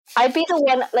I'd be the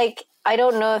one, like, I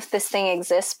don't know if this thing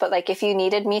exists, but like if you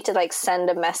needed me to like send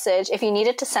a message, if you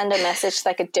needed to send a message to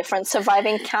like a different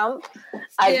surviving camp,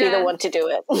 I'd be the one to do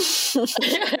it.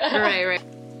 Right.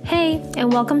 Hey,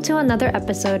 and welcome to another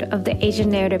episode of the Asian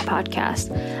Narrative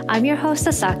Podcast. I'm your host,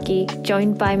 Asaki,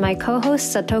 joined by my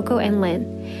co-hosts, Satoko and Lynn.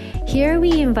 Here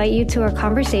we invite you to a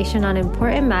conversation on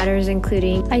important matters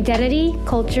including identity,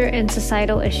 culture, and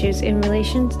societal issues in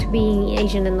relation to being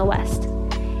Asian in the West.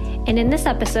 And in this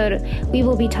episode, we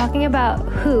will be talking about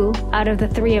who, out of the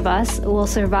three of us, will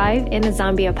survive in a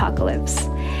zombie apocalypse.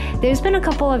 There's been a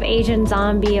couple of Asian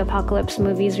zombie apocalypse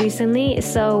movies recently,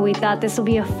 so we thought this will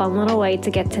be a fun little way to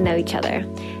get to know each other.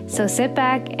 So sit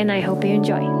back, and I hope you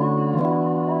enjoy.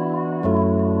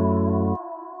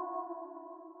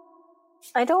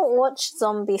 I don't watch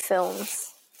zombie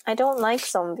films. I don't like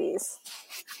zombies.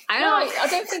 I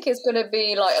don't think it's going to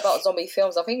be like about zombie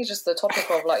films. I think it's just the topic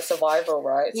of like survival,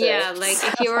 right? So, Yeah, like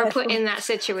if you were put in that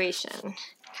situation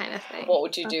kind of thing. What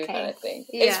would you do kind of thing.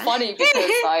 Yeah. It's funny because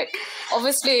like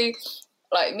obviously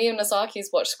like me and Nasaki's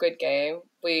watched Squid Game.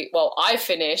 I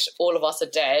finished All of Us Are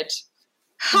Dead.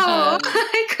 I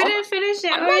couldn't finish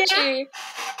it.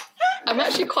 I'm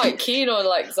actually quite keen on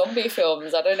like zombie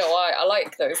films. I don't know why. I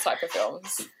like those type of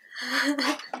films.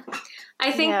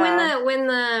 I think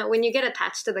when you get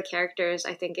attached to the characters,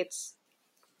 I think it's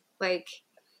like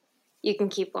you can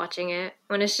keep watching it.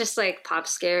 When it's just like pop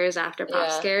scares after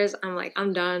pop scares, I'm like,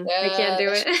 I'm done. I can't do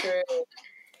it. True.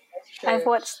 That's true. I've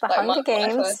watched the Hunger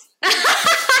Games.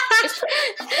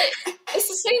 It's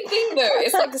the same thing though.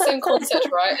 It's like the same concept,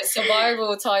 right? A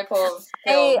survival type of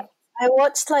Hey, film.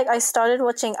 I started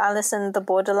watching Alice in the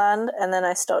Borderland, and then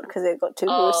I stopped because it got too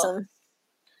gruesome.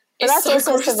 But that's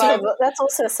also a survival. That's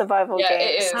also a survival game. Yeah,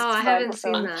 it is. Oh, I haven't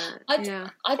seen that. I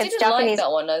didn't like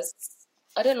that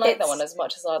one as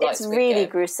much as I liked. It's really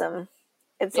gruesome.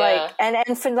 It's like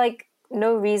and for like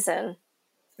no reason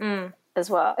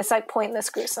as well. It's like pointless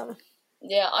gruesome.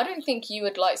 Yeah, I don't think you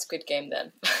would like Squid Game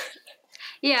then.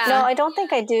 Yeah. No, I don't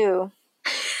think I do.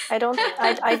 I don't.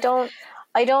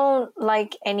 I don't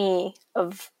like any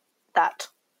of that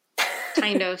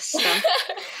kind of stuff.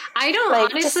 I don't like,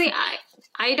 honestly.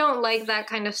 I don't like that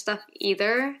kind of stuff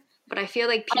either. But I feel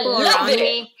like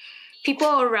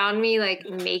people around me like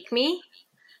make me.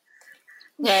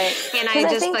 Right. And I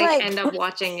just like end up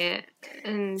watching it.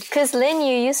 And because Lynn,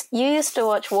 you used to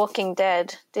watch Walking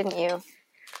Dead, didn't you?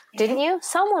 Didn't you?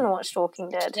 Someone watched Walking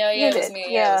Dead. Yeah, it was me.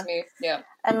 Yeah, it was me. Yeah.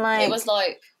 And like it was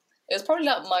probably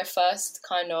like my first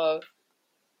kind of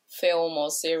film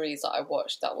or series that I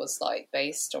watched that was like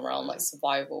based around like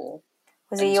survival.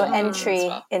 Was it your entry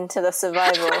into the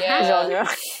survival genre?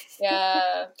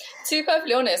 Yeah. To be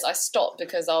perfectly honest, I stopped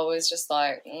because I was just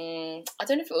like, I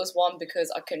don't know if it was one because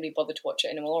I couldn't be bothered to watch it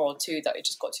anymore, or two that it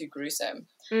just got too gruesome.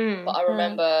 But I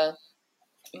remember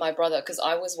my brother, because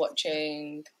I was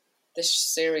watching this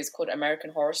series called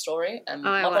American Horror Story, and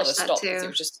my brother stopped because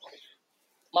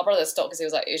he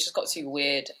was like, it just got too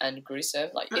weird and gruesome.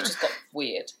 Like it just got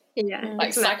weird. Yeah,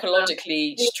 like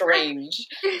psychologically strange.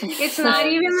 It's not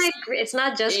even like it's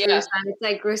not just gruesome. It's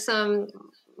like gruesome,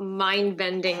 mind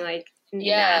bending. Like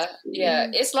nasty.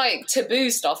 It's like taboo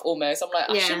stuff almost. I'm like,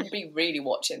 I shouldn't be really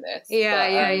watching this.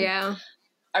 Yeah.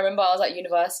 I remember I was at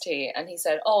university and he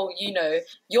said, "Oh,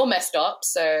 you're messed up,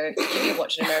 so you need to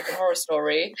watch an American Horror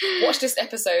Story. Watch this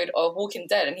episode of Walking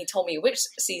Dead." And he told me which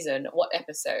season, what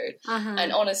episode.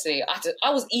 And honestly, I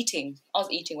was eating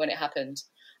when it happened,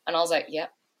 and I was like,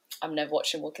 "Yep. I'm never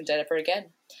watching Walking Dead ever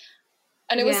again."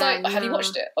 And it was like, have you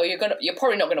watched it? Oh, you're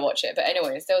probably not gonna watch it. But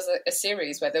anyways, there was a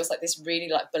series where there was like this really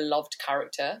like beloved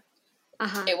character.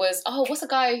 It was what's the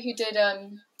guy who did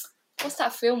what's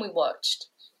that film we watched?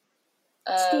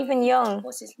 Stephen Young.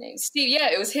 What's his name? Steve. Yeah,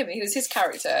 it was him. He was his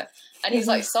character, and he's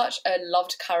like such a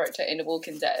loved character in The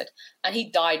Walking Dead. And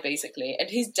he died basically, and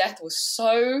his death was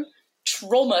so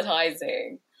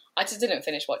traumatizing. I just didn't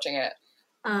finish watching it.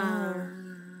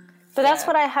 But that's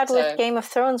what I had with Game of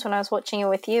Thrones when I was watching it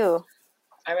with you.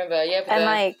 I remember, it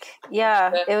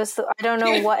was. I don't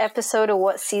know what episode or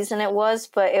what season it was,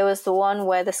 but it was the one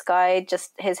where this guy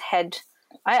his head.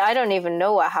 I don't even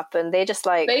know what happened. They just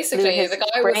like basically the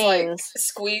guy brains. was like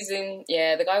squeezing.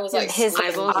 Yeah, the guy was like his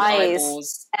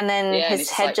eyes, and then his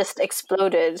head just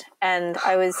exploded. And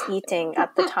I was eating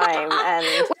at the time. And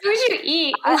why would you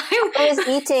eat? I was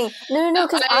eating. No,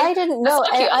 because I didn't know.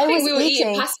 I was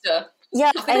eating pasta.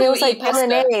 Yeah, and it was like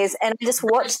bolognese, and I just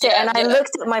watched it, and I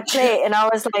looked at my plate, and I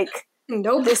was like,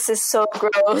 nope, this is so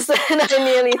gross, and I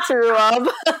nearly threw up.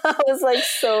 I was like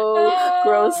so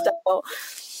grossed out.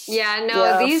 Yeah,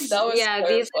 no, these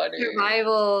funny.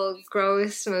 Survival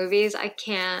gross movies, I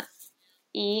can't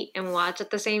eat and watch at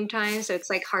the same time, so it's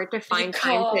like hard to find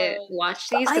time to watch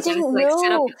these. I didn't like,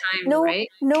 set up know. the time, right?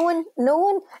 No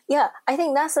one. Yeah, I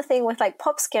think that's the thing with like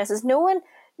pop scares is no one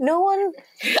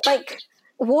like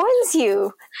warns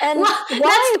you. And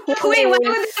why would they warn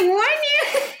you?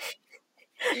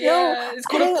 Yeah, it's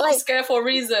called a pop scare for a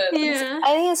reason. Yeah,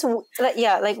 I think it's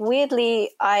like weirdly,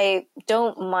 I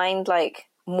don't mind like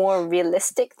more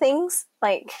realistic things,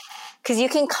 like because you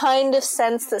can kind of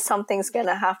sense that something's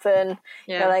gonna happen.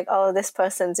 You're like, oh, this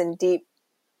person's in deep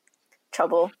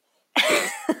trouble.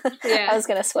 I was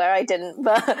gonna swear I didn't,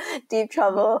 but deep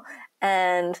trouble,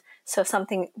 and so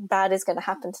something bad is gonna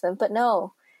happen to them. But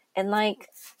no, in like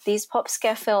these pop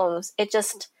scare films, it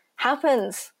just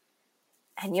happens.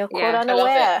 And you're caught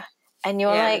unaware, and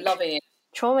you're like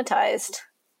traumatized.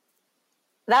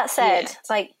 That said,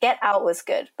 like Get Out was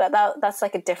good, but that's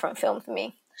like a different film for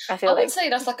me. I would say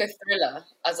that's like a thriller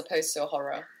as opposed to a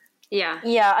horror. Yeah.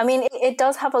 I mean, it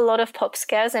does have a lot of pop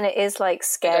scares, and it is like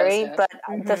scary. But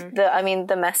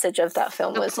the message of that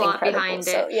film was incredible. Behind it.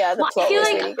 So yeah, the plot was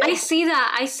really good. I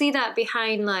see that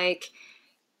behind like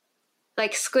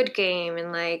Squid Game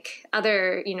and like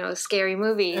other, scary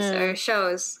movies or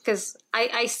shows, because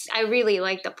I really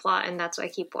like the plot, and that's why I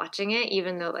keep watching it,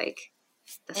 even though like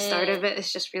the start of it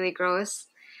is just really gross.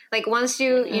 Like once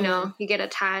you you get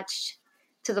attached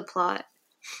to the plot,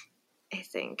 I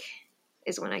think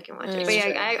is when I can watch it. But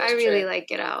yeah, I really like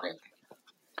Get Out.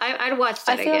 I'd watch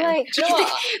that again. Like,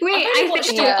 wait, I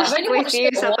watched it with you,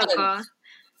 Satoko.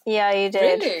 Yeah, you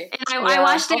did. Really? And I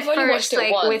watched it first,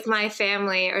 like with my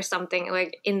family or something,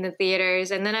 like in the theaters,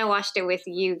 and then I watched it with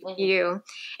you,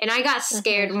 and I got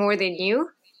scared more than you,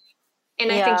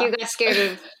 and I think you got scared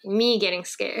of me getting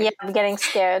scared. Yeah, I'm getting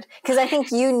scared because I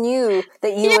think you knew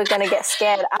that you were going to get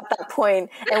scared at that point,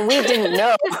 and we didn't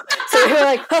know, so we were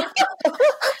like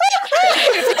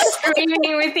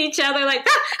screaming with each other, like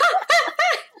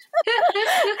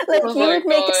like you would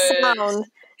make a sound.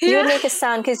 You would make a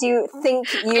sound because you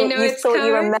think you thought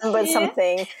you remembered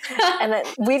something, and then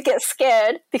we'd get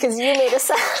scared because you made a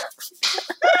sound.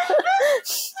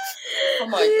 Oh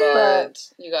my god,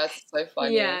 you guys are so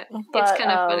funny. Yeah, it's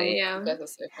kind of funny. Yeah, you guys are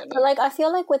so funny. But like, I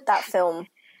feel like with that film,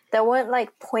 there weren't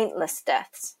like pointless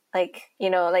deaths. Like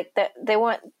like they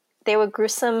weren't. They were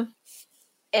gruesome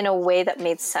in a way that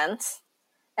made sense,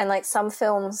 and like some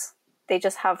films, they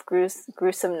just have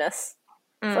gruesomeness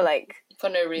for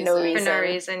no reason. For no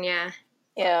reason, yeah.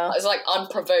 It's like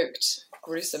unprovoked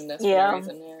gruesomeness for no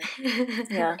reason,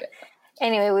 yeah. Okay.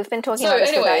 Anyway, we've been talking about this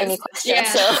without any questions,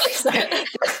 so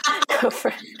go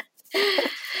for it.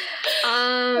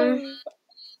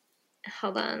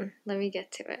 Hold on, let me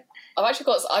get to it.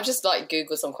 I've just like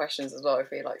Googled some questions as well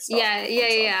if we like start.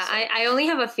 Yeah. I only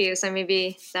have a few, so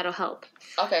maybe that'll help.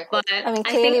 Okay, cool. But I mean,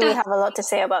 clearly we have a lot to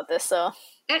say about this, so.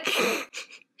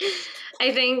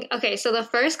 I think, okay, so the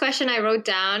first question I wrote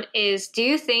down is, do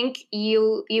you think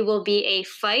you will be a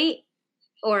fight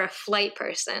or a flight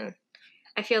person?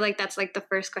 I feel like that's like the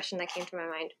first question that came to my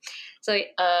mind. So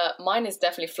mine is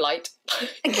definitely flight.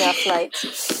 Yeah, flight.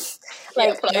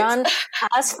 Like run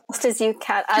as fast as you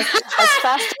can, as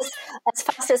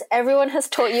fast as everyone has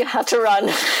taught you how to run.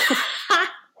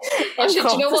 Actually, do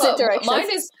you know what?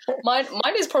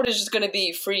 Mine is probably just going to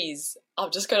be freeze.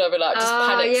 I'm just going to be like, just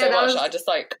panic so much. I just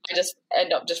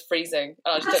end up just freezing.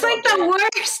 And that's like the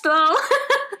worst, though.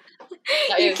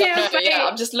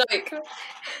 I'm just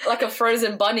like a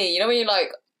frozen bunny. You know when you're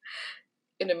like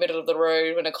in the middle of the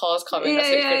road when a car's coming, that's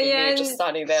what you're just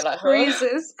standing there like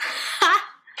freezes.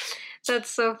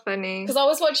 That's so funny. Because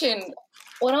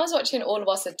when I was watching All of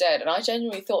Us Are Dead, and I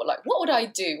genuinely thought, like, what would I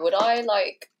do? Would I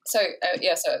like so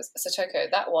Satoko,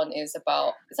 that one is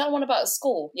that one about a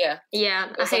school? Yeah, a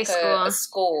high school. A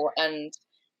school, and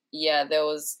there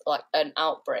was like an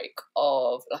outbreak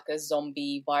of like a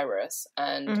zombie virus,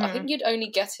 and I think you'd only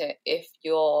get it if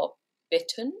you're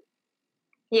bitten.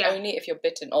 Yeah, only if you're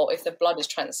bitten, or if the blood is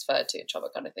transferred to each other,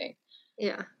 kind of thing.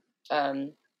 Yeah.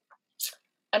 And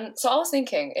so I was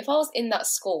thinking, if I was in that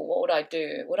school, what would I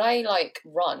do? Would I like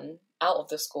run out of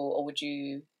the school, or would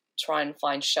you try and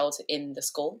find shelter in the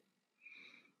school?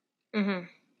 Mm-hmm. And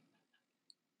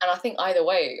I think either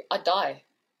way, I'd die.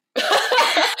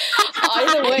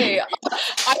 Either way,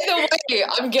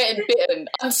 I'm getting bitten.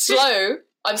 I'm slow.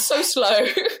 I'm so slow.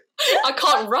 I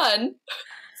can't run.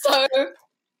 So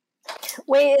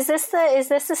wait, is this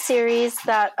a series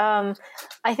that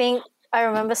I think I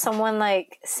remember someone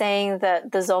like saying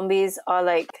that the zombies are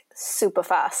like super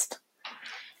fast.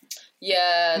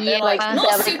 Yeah, they're like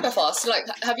not super fast. Like,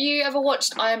 have you ever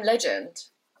watched I Am Legend?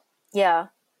 Yeah.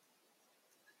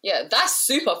 Yeah, that's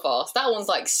super fast. That one's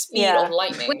like speed of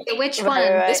lightning. Wait, which one?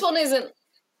 Right. This one isn't.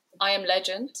 I Am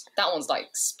Legend. That one's like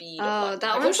speed. Oh,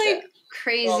 that one's like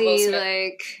crazy.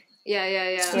 Like,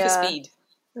 yeah. Super speed.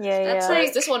 Yeah.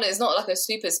 Whereas this one is not like a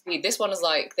super speed. This one is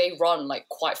like they run like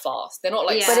quite fast. They're not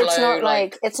like but slow, it's not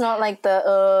like it's not like the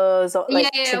Well,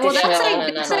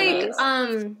 that's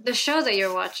no. the show that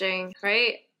you're watching,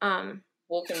 right?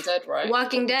 Walking Dead, right?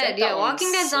 Walking Dead, yeah.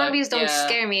 Walking Dead zombies don't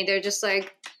scare me. They're just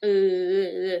like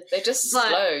they're just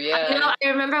slow. Yeah. I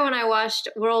remember when I watched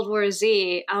World War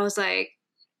Z, I was like,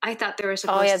 I thought they were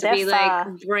supposed to be like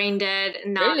brain dead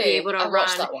and not be able to run.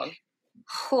 Watched that one.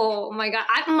 Oh my god!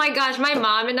 Oh my gosh! My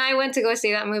mom and I went to go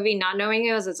see that movie, not knowing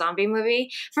it was a zombie movie.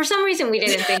 For some reason, we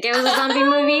didn't think it was a zombie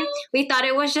movie. We thought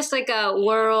it was just like a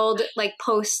world, like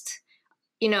post,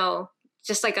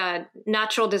 just like a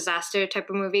natural disaster type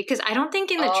of movie. Because I don't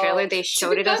think in the trailer they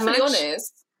showed it as much.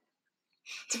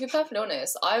 To be perfectly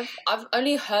honest, I've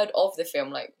only heard of the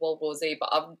film like World War Z, but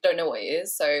I don't know what it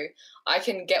is, so I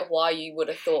can get why you would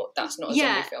have thought that's not a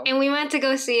zombie film. And we went to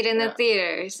go see it in the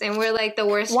theaters, and we're like the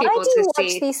worst people to see. Why do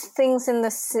you watch these things in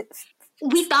the?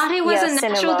 We thought it was a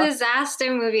natural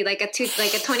disaster movie, like a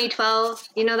 2012.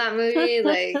 You know that movie?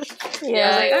 Like, I was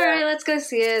like, all right, let's go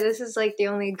see it. This is like the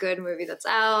only good movie that's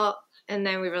out. And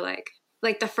then we were like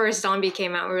the first zombie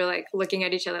came out. We were like looking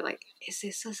at each other, like, is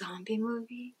this a zombie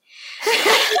movie?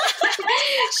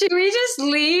 Should we just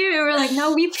leave? And we're like,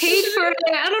 no, we paid for it.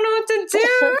 I don't know what to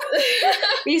do.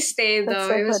 We stayed though.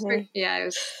 So it was funny.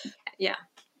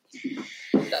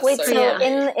 Wait, so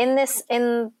in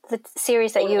the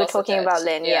series that you were talking about,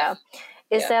 Lynn,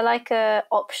 is there like a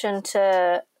option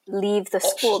to leave the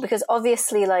school? Because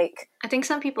obviously, like, I think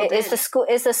some people is the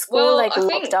school like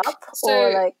locked up,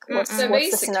 or like what's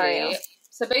the scenario?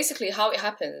 So basically, how it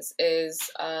happens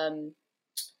is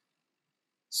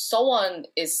someone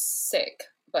is sick,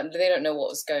 but they don't know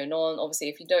what's going on. Obviously,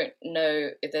 if you don't know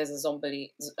if there's a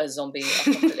zombie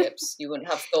apocalypse, you wouldn't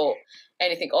have thought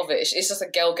anything of it. It's just a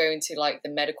girl going to like the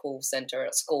medical center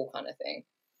at school kind of thing.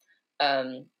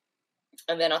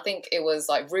 And then I think it was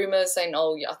like rumors saying,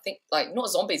 oh, yeah, I think like not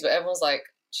zombies, but everyone's like,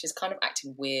 she's kind of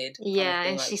acting weird. Yeah,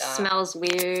 and she smells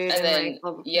weird. And then,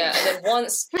 and then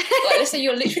once, like, let's say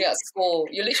you're literally at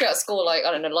school, like,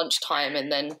 I don't know, lunchtime,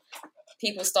 and then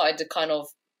people started to kind of,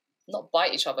 not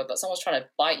bite each other, but someone's trying to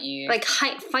bite you. Like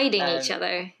fighting each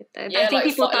other. I think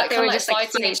people thought they were just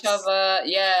like fighting each other.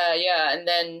 Yeah. And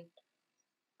then,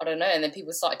 I don't know, and then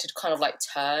people started to kind of like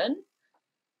turn.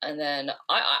 And then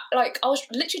I was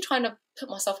literally trying to put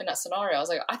myself in that scenario. I was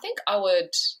like, I think I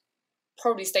would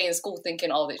probably stay in school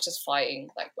thinking, oh, it's just fighting,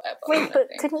 like whatever. Wait, but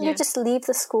couldn't you just leave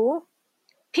the school?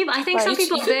 I think some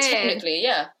people did. Technically,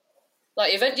 yeah.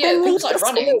 Like, people started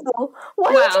running.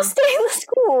 Why would you stay in the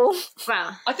school?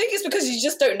 Wow. I think it's because you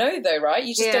just don't know, though, right?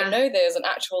 You just don't know there's an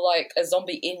actual, like, a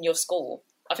zombie in your school.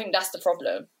 I think that's the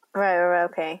problem. Right,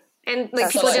 okay. And,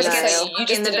 like, people just get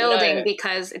stuck in the building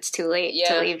because it's too late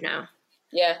to leave now.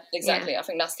 Yeah, exactly. I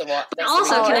think that's the one.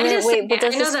 Also, can I just wait? But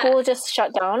does the school just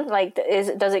shut down? Like,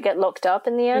 does it get locked up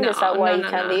in the end? Is that why you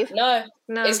can't leave? No,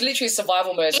 it's literally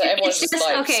survival mode. So everyone's just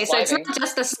like okay. So it's not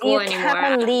just the school anymore. You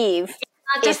can leave.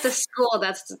 It's not just the school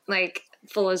that's like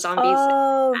full of zombies.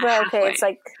 Oh, right. Okay, it's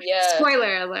like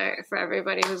spoiler alert for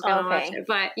everybody who's gonna watch it.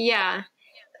 But yeah,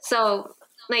 so.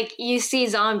 Like you see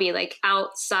zombie like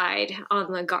outside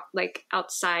on the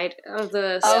outside of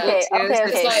the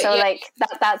okay. So like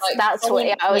that's what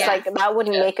I was like. That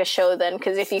wouldn't make a show then,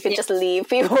 because if you could just leave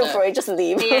people for it, just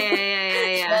leave.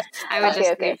 Yeah. I would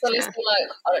just leave. So let's be like,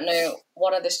 I don't know,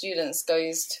 one of the students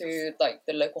goes to like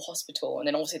the local hospital, and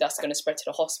then obviously that's going to spread to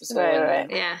the hospital.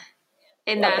 Right.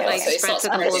 And that spreads to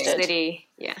the whole city.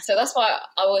 Yeah. So that's why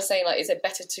I was saying, like, is it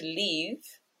better to leave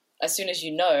as soon as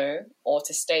you know, or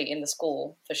to stay in the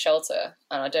school for shelter?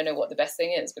 And I don't know what the best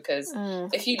thing is, because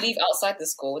if you leave outside the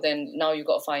school, then now you've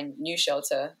got to find new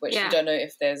shelter, which you don't know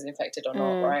if there's infected or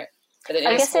not, right? But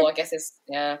then in the school, I guess it's,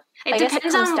 I guess it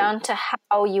comes down to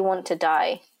how you want to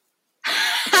die.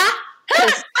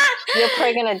 You're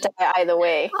probably going to die either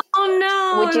way. Oh,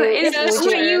 no. Is that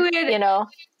what you would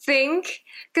think?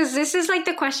 Because this is like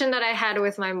the question that I had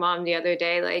with my mom the other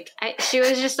day. Like, she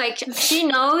was just like, she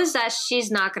knows that she's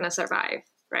not going to survive,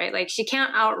 right? Like, she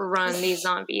can't outrun these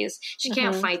zombies. She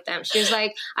can't fight them. She was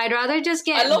like, I'd rather just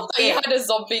get I love that you had a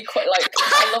zombie,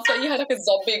 I love that you had like a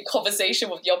zombie conversation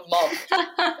with your mom.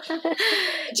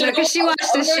 Because she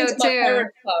watched this show too.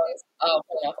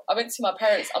 I went to my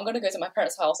parents. I'm going to go to my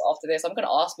parents' house after this. I'm going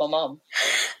to ask my mum,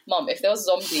 if there was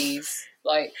zombies,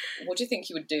 like, what do you think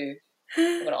you would do?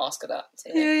 I'm going to ask her that.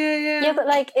 Yeah, but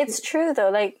like, it's true though.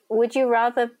 Like, would you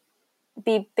rather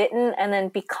be bitten and then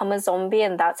become a zombie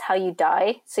and that's how you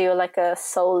die? So you're like a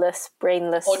soulless,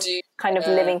 brainless kind of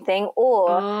living thing?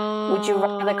 Or would you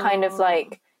rather kind of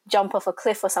like jump off a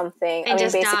cliff or something. And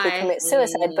just basically die. commit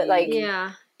suicide, but like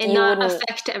and not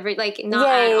affect not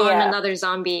add on another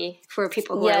zombie for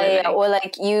people who are living. Or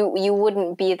like you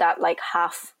wouldn't be that like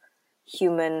half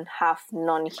human, half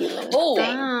non-human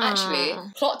thing. Actually,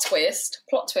 plot twist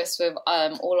with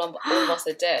all of us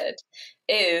are dead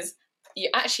is you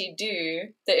actually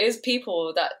there is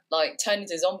people that like turn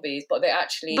into zombies, but they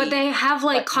have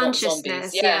like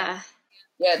consciousness. Yeah,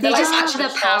 they just have the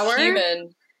power.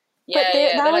 Human. But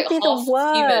that would be the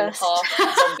worst. Human,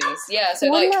 half zombies. Yeah, so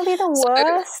wouldn't that be the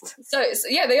worst? So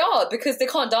they are, because they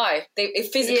can't die. They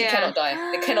physically cannot die.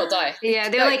 They cannot die. Yeah,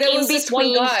 they're like in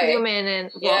between human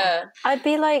and I'd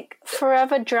be like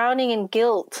forever drowning in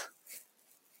guilt.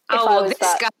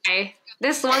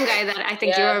 This one guy that I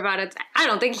think you were about to... I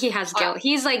don't think he has guilt.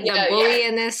 He's like the bully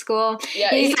in this school. Yeah,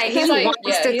 he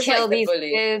wants to kill these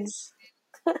kids.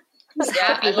 He's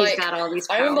happy he's got all these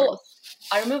powers.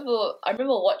 I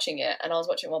remember watching it, and I was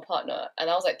watching with my partner, and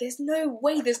I was like, "There's no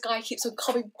way this guy keeps on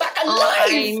coming back alive."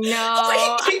 I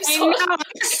know.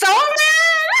 So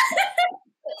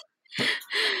mad.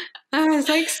 I was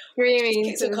like screaming. He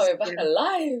keeps on coming back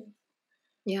alive.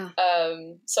 Yeah.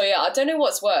 So yeah, I don't know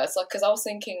what's worse. Like, because I was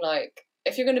thinking, like,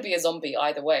 if you're going to be a zombie,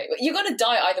 either way, you're going to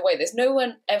die either way. There's no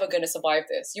one ever going to survive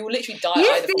this. You will literally die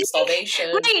either from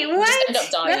starvation. Wait, what? Just end up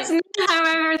dying. That's not how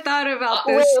I ever thought about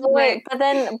this. Wait.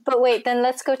 Then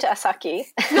let's go to Asaki.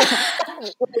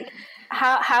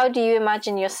 How do you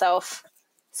imagine yourself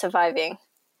surviving?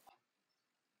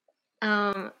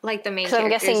 Like the main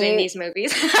characters in these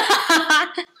movies.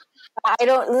 I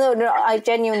don't know. No, I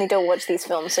genuinely don't watch these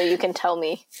films, so you can tell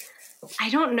me.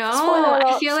 I don't know.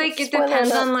 I feel like it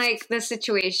depends on like the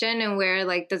situation and where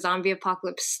like the zombie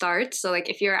apocalypse starts. So like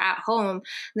if you're at home,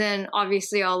 then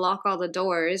obviously I'll lock all the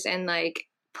doors and like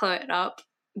put up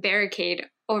barricade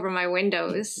over my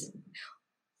windows.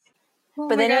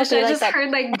 But then I just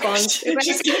heard like bunch.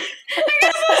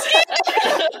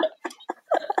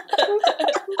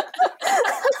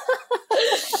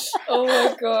 Oh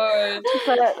my god!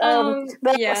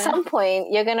 But at some point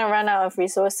you're gonna run out of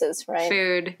resources, right?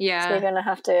 Food, yeah. So you're gonna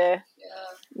have to,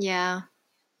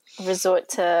 resort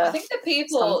to. I think the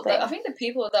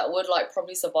people that would like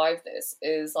probably survive this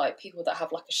is like people that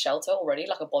have like a shelter already,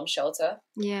 like a bomb shelter.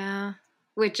 Yeah,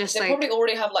 with just they probably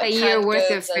already have like a year worth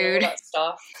of food and all that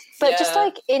stuff. But just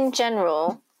like in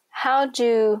general, how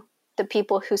do the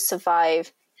people who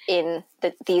survive in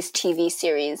these TV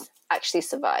series actually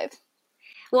survive?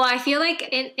 Well, I feel like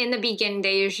in the beginning,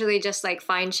 they usually just like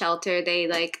find shelter. They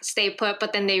like stay put,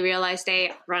 but then they realize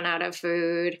they run out of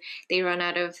food. They run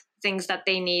out of things that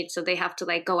they need. So they have to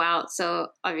like go out. So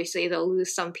obviously they'll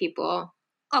lose some people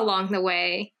along the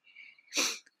way.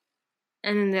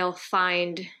 And then they'll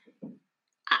find,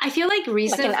 I feel like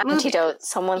recent like an antidote.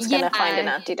 Someone's going to find an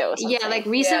antidote. Yeah, like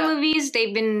recent movies,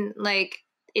 they've been like,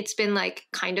 it's been like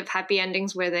kind of happy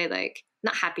endings where they like,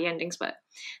 not happy endings, but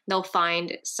they'll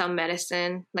find some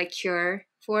medicine, like cure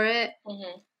for it.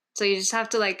 Mm-hmm. So you just have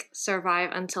to like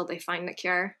survive until they find the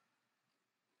cure.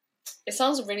 It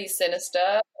sounds really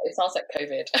sinister. It sounds like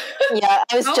COVID. Yeah,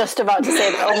 I was just about to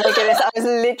say that. Oh my goodness, I was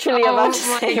literally about to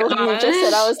say what you just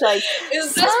said. I was like,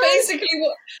 that's basically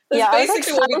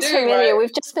what we do, familiar. Right?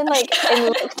 We've just been like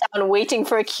in lockdown waiting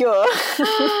for a cure.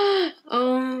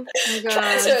 Oh my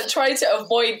god. Trying to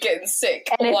avoid getting sick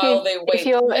while they wait. If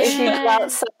you go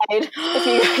outside,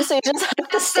 so you just have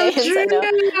to stay inside.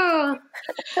 Oh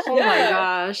my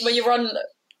gosh. When you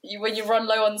run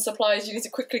low on supplies, you need to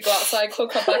quickly go outside, come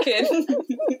back in.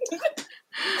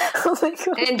 Oh my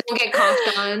god. And don't get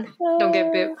coughed on. Don't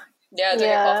get bit. Yeah, don't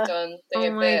get coughed on. Don't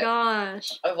get bit. Oh my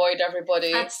gosh. Avoid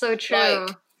everybody. That's so true.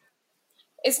 Like,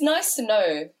 it's nice to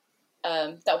know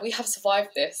that we have survived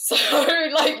this. So,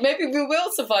 like, maybe we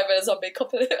will survive a zombie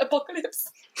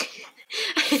apocalypse.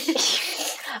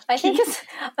 I think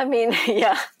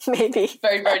maybe.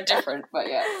 Very, very different, but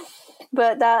yeah.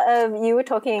 But that you were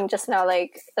talking just now,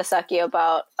 like Asaki,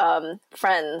 about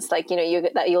friends, like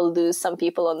that you'll lose some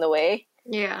people on the way.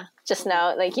 Yeah. Just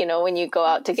now, like when you go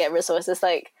out to get resources,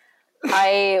 like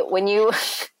when you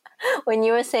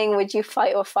were saying, would you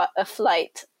fight or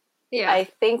flight? Yeah. I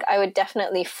think I would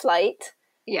definitely flight.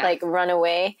 Yeah. Like run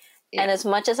away. Yeah. And as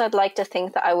much as I'd like to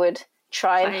think that I would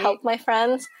try and help my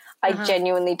friends, I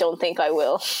genuinely don't think I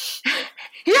will.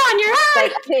 You're on your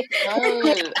head!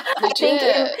 I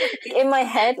think in my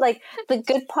head, like, the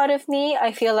good part of me,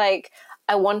 I feel like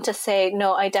I want to say,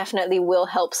 no, I definitely will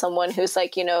help someone who's,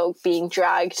 like, being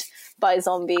dragged by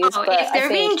zombies. Oh, but if they're I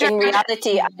think being in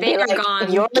reality, I'd be they're like,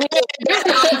 gone. you're Imagine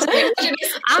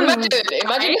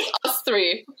it's us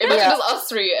three. Imagine it's us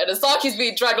three, and Asaki's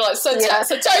being dragged like Satoko. Yeah.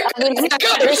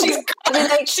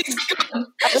 She's gone.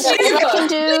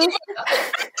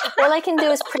 All I can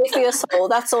do is pray for your soul.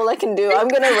 That's all I can do. I'm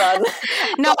gonna run.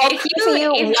 No, I'll pray for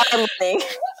you while I'm running.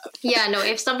 Yeah, no,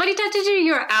 if somebody touches you,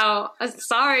 you're out.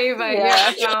 Sorry, but you're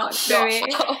out.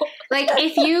 Like,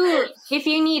 if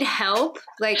you need help,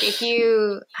 like, if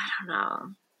you, I don't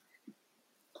know.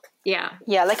 Yeah.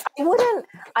 Yeah, like,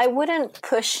 I wouldn't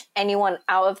push anyone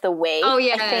out of the way. Oh,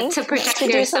 yeah, I think, to protect do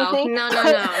yourself. something. No.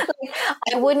 Like,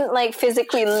 I wouldn't, like,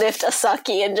 physically lift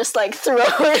Asaki and just, like, throw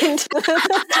her into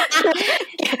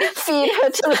feed her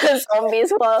to the zombies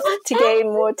to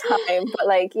gain more time. But,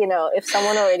 like, you know, if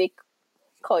someone already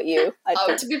caught you,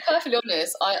 to be perfectly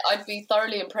honest, I'd be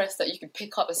thoroughly impressed that you could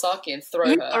pick up Asaki and throw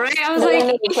her. All right, I was like,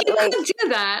 you could do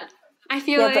that. I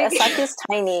feel like... but Asaki's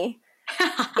tiny.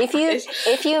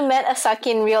 If you met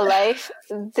Asaki in real life,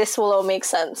 this will all make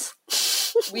sense.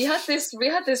 We had this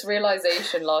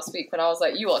realization last week when I was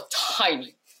like, "You are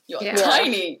tiny. You are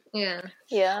tiny." Yeah.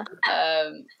 Yeah.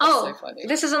 So funny.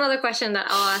 This is another question that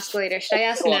I'll ask later. Should I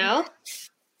ask now?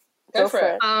 Go for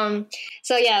it.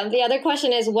 So yeah, the other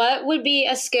question is, what would be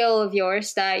a skill of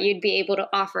yours that you'd be able to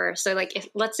offer? So like,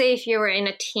 let's say if you were in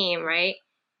a team, right?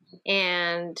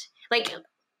 And like,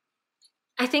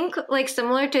 I think like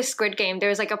similar to Squid Game,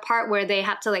 there's like a part where they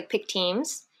had to like pick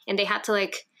teams and they had to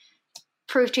like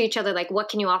prove to each other like what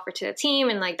can you offer to the team,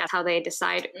 and like that's how they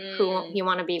decide who you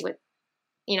want to be with,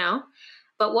 you know.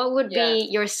 But what would be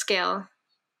your skill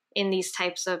in these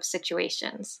types of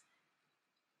situations?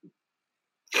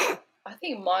 I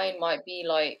think mine might be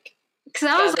like, because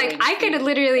I was like, I could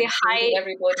literally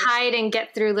hide and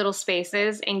get through little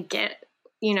spaces and get,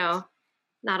 you know,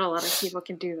 not a lot of people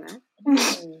can do that.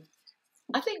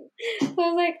 I think I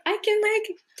was like, I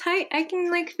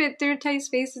can fit through tight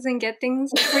spaces and get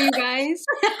things for you guys.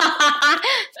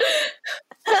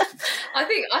 I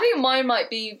think mine might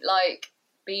be like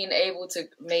being able to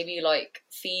maybe like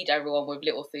feed everyone with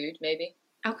little food, maybe.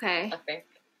 Okay. I think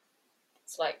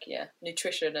it's like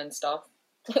nutrition and stuff.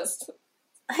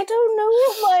 I don't know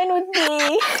what mine would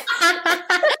be.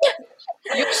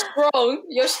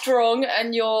 You're strong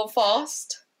and you're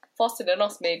faster than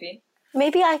us, maybe.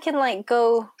 Maybe I can like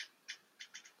go.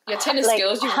 Your tennis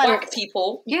skills, you whack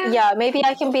people. Yeah, maybe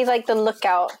I can be like the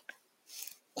lookout.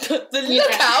 The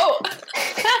lookout?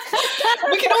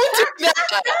 We can all do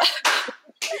that.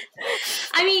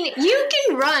 I mean, you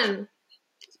can run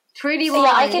pretty long.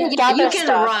 Yeah, I can gather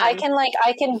stuff. Run. I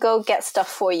can go get stuff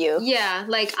for you. Yeah,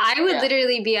 like I would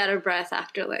literally be out of breath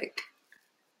after like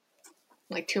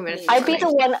 2 minutes. I'd be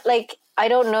the one, like, I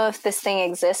don't know if this thing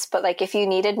exists, but like if you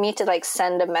needed me to like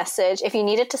send a message, if you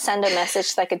needed to send a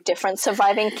message to like a different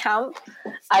surviving camp,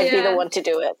 I'd be the one to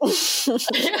do it.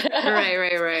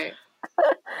 Right.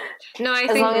 No, I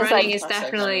think running is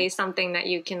definitely something that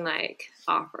you can like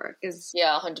offer. 100%.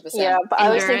 Yeah, but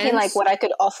I was thinking like what I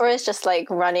could offer is just like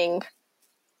running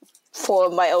for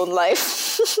my own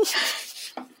life.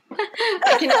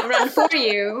 I cannot run for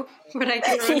you, but I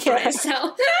can run for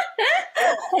myself.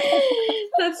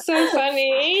 That's so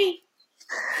funny.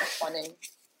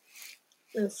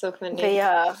 That's so funny. But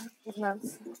yeah,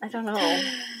 I don't know.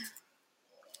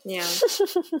 Yeah.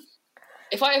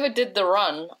 If I ever did the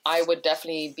run, I would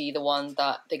definitely be the one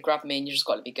that they grab me and you just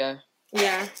got to let me go.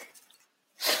 Yeah.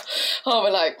 Oh,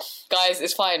 we're like, guys,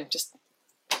 it's fine. Just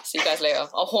see you guys later.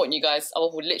 I'll haunt you guys. I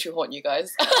will literally haunt you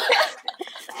guys.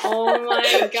 Oh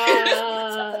my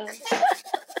god.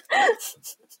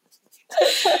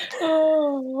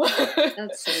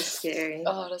 That's so scary.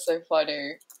 Oh, that's so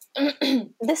funny.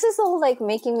 This is all like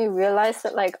making me realize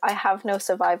that like I have no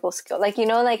survival skill. Like, you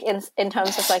know, like in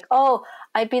terms of like, oh,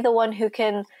 I'd be the one who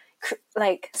can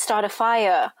like start a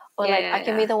fire, or I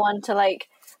can be the one to like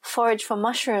forage for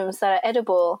mushrooms that are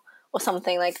edible or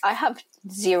something. Like I have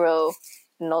zero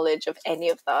knowledge of any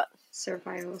of that.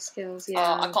 Survival skills,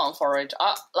 I can't forage.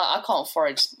 I can't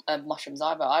forage mushrooms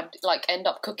either. I'd like end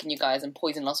up cooking you guys and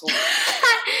poison us all.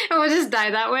 And we'll just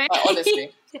die that way. Like,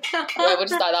 honestly, we'll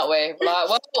just die that way. Like,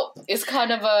 well, it's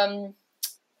kind of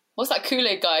what's that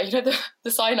Kool-Aid guy? You know,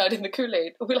 the cyanide in the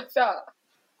Kool-Aid. Are we like that?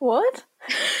 What?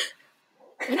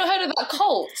 You not heard of that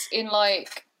cult in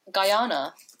like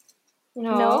Guyana?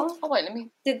 No. Oh wait, let me.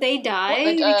 Did they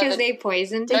die because they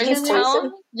poisoned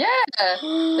Jonestown? Yeah,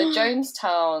 the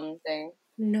Jonestown thing.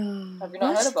 No. Have you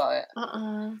not heard about it?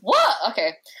 What?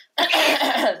 Okay.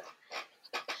 There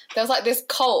was like this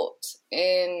cult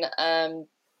in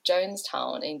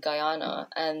Jonestown in Guyana,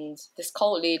 and this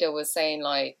cult leader was saying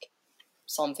like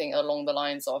something along the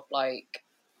lines of like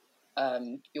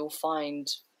you'll find,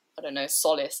 I don't know,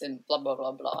 solace in blah, blah,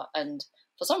 blah, blah. And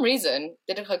for some reason,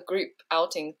 they did a group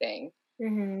outing thing,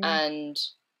 and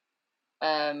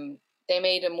they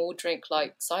made them all drink,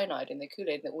 like, cyanide in the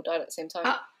Kool-Aid, and they all died at the same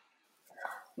time.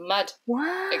 Mad.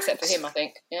 What? Except for him, I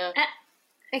think. Yeah.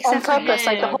 On purpose,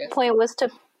 like, the whole point was to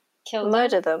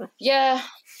murder them. Yeah.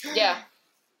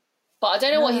 But I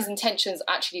don't know what his intentions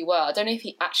actually were. I don't know if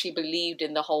he actually believed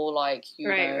in the whole, like, you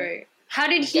know... Right. How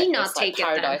did he not take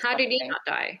it then? How did he not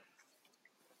die?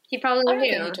 He probably I don't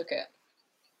think he took it.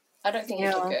 I don't think he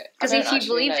took it. Because if he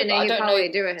believed in it, he'd probably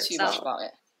do it himself. Too much about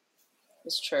it.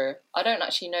 It's true. I don't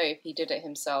actually know if he did it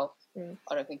himself.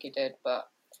 I don't think he did, but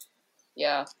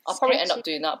yeah, I'll probably end up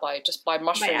doing that by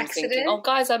mushrooms, thinking, oh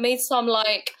guys, I made some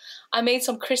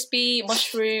crispy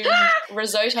mushroom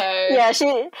risotto. Yeah, she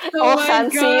all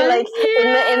fancy, like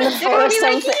in the forest,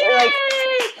 something like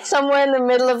somewhere in the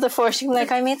middle of the forest. She'd be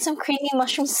like, I made some creamy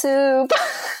mushroom soup.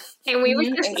 And we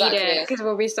would just eat it because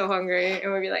we'll be so hungry,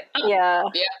 and we'll be like,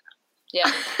 oh.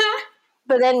 Yeah.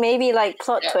 But then maybe like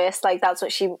plot twist, like that's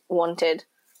what she wanted.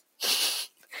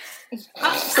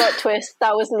 Plot twist.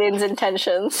 That was Lynn's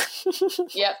intentions.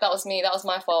 Yep, that was me. That was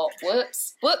my fault.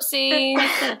 Whoopsie.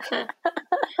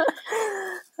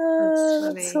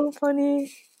 That's so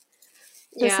funny.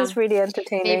 This is really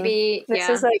entertaining. Maybe this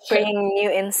is like bringing new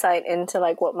insight into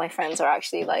like what my friends are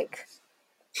actually like.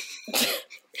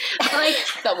 Like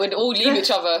that would all leave each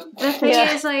other. The thing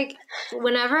is, like,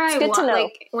 whenever I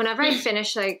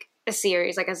finish like a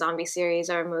series, like a zombie series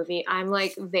or a movie, I'm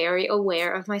like very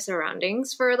aware of my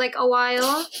surroundings for like a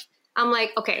while. I'm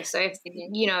like, okay, so if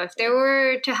if we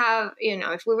were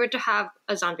to have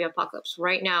a zombie apocalypse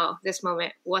right now, this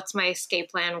moment, what's my escape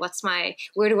plan?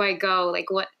 Where do I go? Like,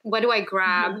 what do I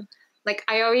grab? Like,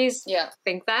 I always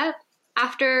think that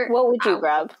after. What would you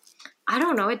grab? I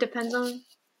don't know. It depends on.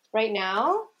 Right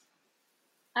now,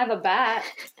 I have a bat.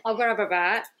 I'll grab a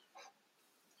bat.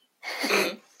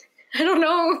 I don't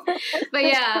know. But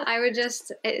yeah,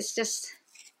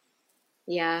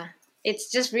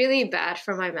 it's just really bad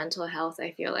for my mental health,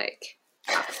 I feel like,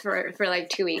 for like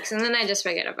 2 weeks. And then I just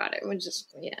forget about it.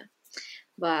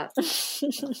 But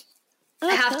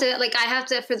I have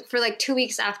to, for like 2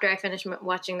 weeks after I finish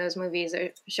watching those movies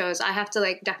or shows, I have to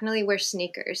like definitely wear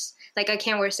sneakers. Like, I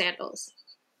can't wear sandals.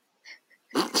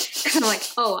 I'm like,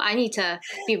 oh, I need to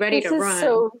be ready to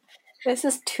run. This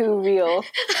is too real.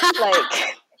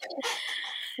 Like,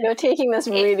 you're taking this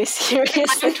really seriously.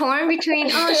 I'm torn between,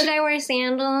 should I wear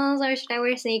sandals or should I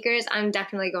wear sneakers? I'm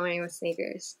definitely going with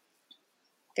sneakers.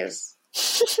 Because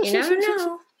you never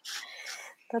know.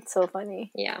 That's so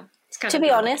funny. Yeah. To be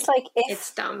honest, like, if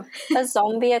it's dumb. a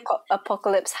zombie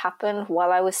apocalypse happened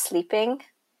while I was sleeping,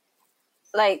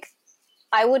 like,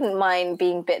 I wouldn't mind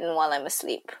being bitten while I'm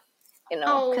asleep. You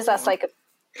know, because that's like,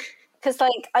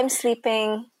 I'm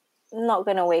sleeping, not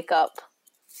gonna wake up.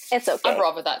 It's okay. I'd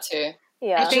rather that too.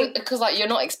 Yeah, because like you're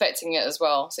not expecting it as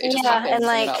well, so it just happens. And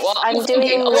like, I'm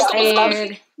doing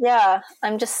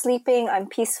I'm just sleeping. I'm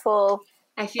peaceful.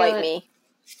 I feel me.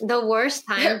 The worst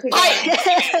time to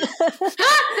get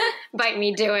bite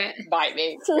me. Do it. Bite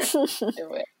me. Do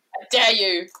it. I dare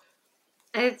you.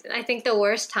 I think the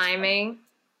worst timing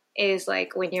is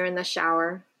like when you're in the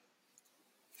shower.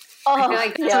 Oh, I feel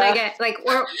like that's when I get like,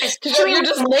 or especially you're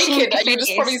just naked and you're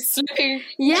just probably sleeping.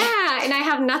 Yeah, and I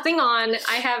have nothing on.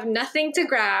 I have nothing to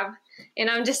grab, and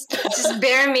I'm just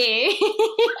bare me.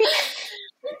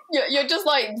 You're just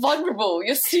like vulnerable.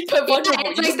 You're super vulnerable. Yeah,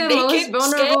 it's like the most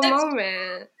vulnerable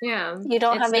moment. Yeah, you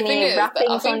don't have any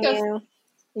wrappings on you.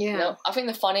 Yeah, no, I think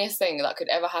the funniest thing that could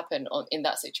ever happen in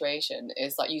that situation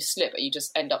is like you slip and you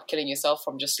just end up killing yourself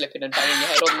from just slipping and banging your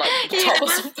head on like the top or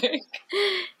something.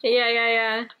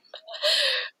 Yeah.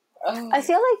 I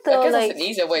feel like though, I guess like, that's an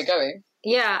easier way of going.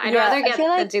 Yeah, I'd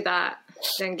rather do that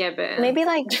than get bitten. Maybe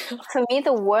like for me,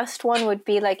 the worst one would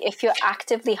be like if you're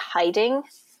actively hiding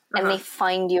and they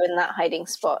find you in that hiding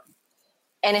spot,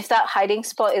 and if that hiding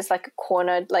spot is like a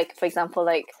corner, like for example,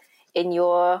 like in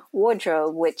your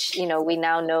wardrobe, which we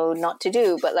now know not to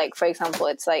do, but like for example,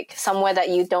 it's like somewhere that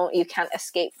you can't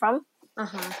escape from.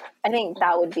 I think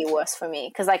that would be worse for me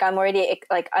because like I'm already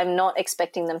like I'm not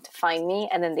expecting them to find me,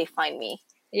 and then they find me.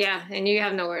 Yeah, and you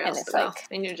have nowhere else to go,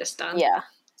 and you're just done. Yeah.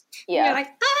 You're like,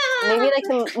 maybe like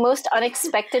the most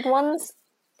unexpected ones.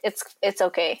 It's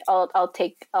okay.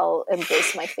 I'll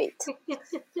embrace my fate.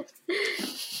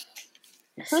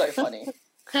 So funny.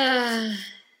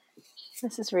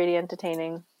 This is really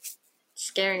entertaining.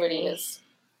 Scary. It really is.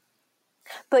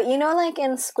 But like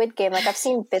in Squid Game, like I've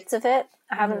seen bits of it.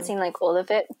 I haven't seen like all of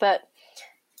it, but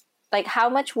like how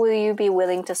much will you be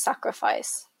willing to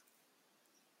sacrifice?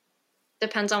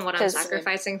 Depends on what I'm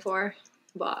sacrificing for.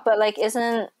 But like,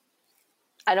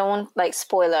 I don't want like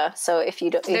spoiler. So if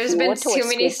you don't, there's if you been want to watch too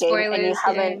many Squid Game and you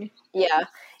spoilers. haven't,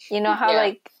 you know how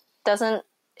like doesn't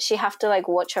she have to like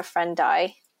watch her friend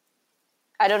die?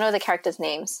 I don't know the characters'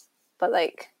 names, but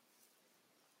like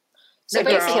so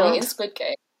basically in Squid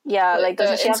Game, like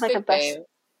doesn't she have like a best?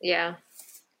 Game,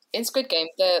 in Squid Game,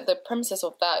 the premises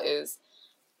of that is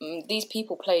these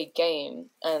people play a game,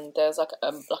 and there's like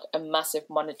a massive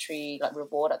monetary like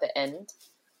reward at the end.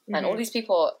 And all these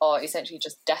people are essentially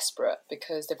just desperate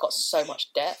because they've got so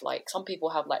much debt. Like, some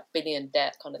people have, like, billion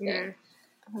debt kind of thing.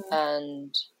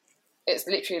 And it's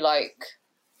literally, like,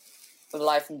 a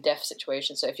life and death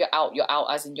situation. So if you're out,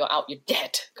 as in you're out, you're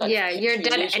dead. You're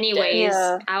dead anyways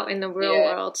out in the real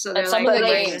world. So they're some of the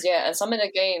games, and some of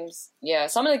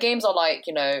the games are like,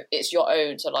 you know, it's your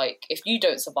own. So like, if you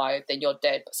don't survive, then you're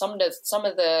dead. But some of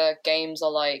the games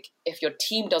are like, if your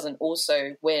team doesn't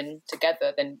also win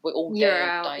together, then we're all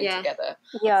dying together.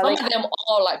 Yeah, some of them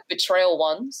are like betrayal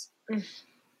ones.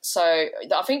 So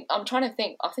I think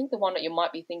the one that you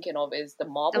might be thinking of is the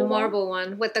marble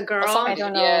one with the girl. I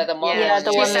don't know. Yeah, the marble. Yeah,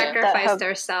 the she one sacrificed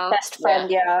herself. Best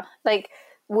friend. Yeah. Like,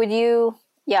 would you?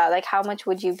 Yeah, like how much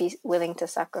would you be willing to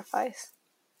sacrifice?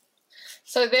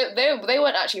 So they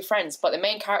weren't actually friends, but the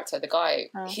main character, the guy,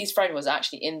 his friend was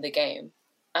actually in the game,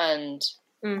 and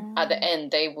at the end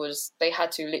they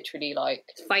had to literally like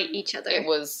fight each other.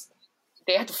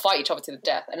 They had to fight each other to the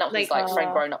death, and that was like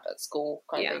friend growing up at school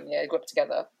kind of thing. Yeah, they grew up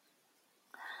together.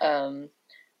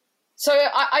 So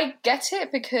I get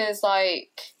it, because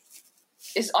like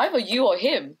it's either you or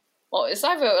him. Well, it's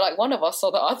either like one of us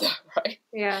or the other, right?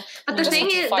 Yeah, but the thing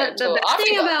is, the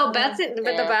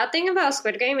bad thing about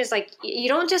Squid Game is like you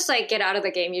don't just like get out of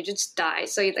the game; you just die.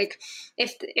 So like,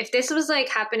 if this was like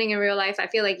happening in real life, I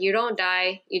feel like you don't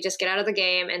die; you just get out of the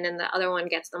game, and then the other one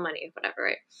gets the money, whatever,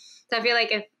 right? So I feel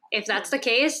like if that's the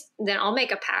case, then I'll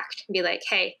make a pact and be like,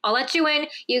 hey, I'll let you in.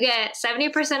 You get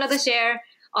 70% of the share.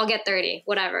 I'll get 30,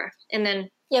 whatever. And then...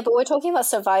 Yeah, but we're talking about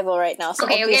survival right now, so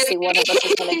obviously one of us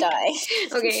is going to die.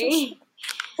 Okay.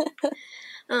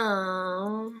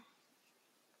 Oh.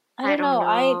 I don't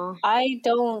know. I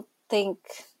don't think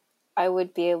I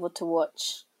would be able to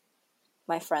watch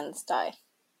my friends die.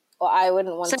 Or I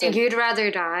wouldn't want to... So you'd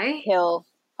rather die?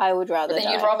 I would rather die.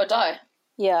 You'd rather die?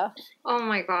 Yeah. Oh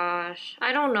my gosh.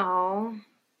 I don't know.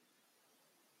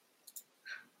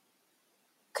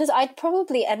 Because I'd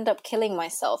probably end up killing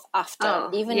myself after,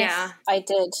 even if I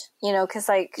did, you know, because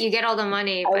like... You get all the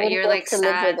money, but you're like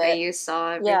sad that you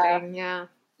saw everything.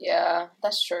 Yeah,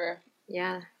 that's true.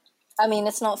 Yeah. I mean,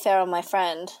 it's not fair on my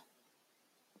friend,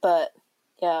 but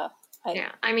yeah.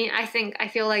 I mean, I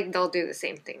feel like they'll do the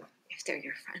same thing if they're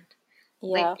your friend.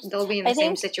 Yeah. Like, they'll be in the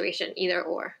same situation, either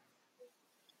or.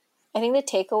 I think the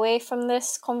takeaway from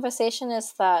this conversation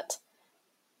is that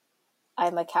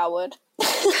I'm a coward.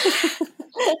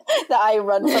 That I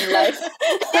run from life.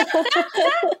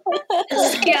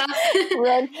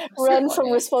 Run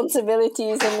from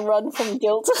responsibilities and run from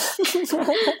guilt.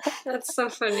 That's so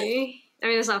funny. I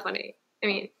mean, it's not funny. I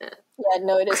mean... Yeah,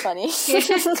 no, it is funny.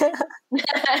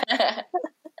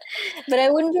 But I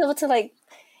wouldn't be able to, like,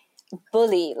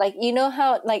 bully, like, you know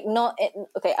how, like,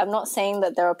 I'm not saying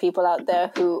that there are people out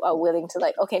there who are willing to,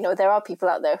 like, okay, no, there are people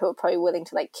out there who are probably willing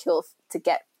to, like, kill to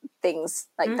get things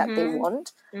like that they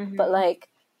want, but like,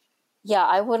 yeah,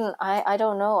 I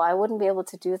don't know, I wouldn't be able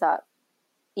to do that,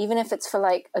 even if it's for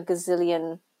like a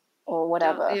gazillion or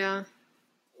whatever.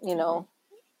 You know,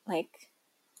 like,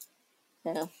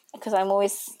 you know, because I'm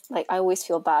always like, I always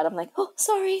feel bad. I'm like, oh,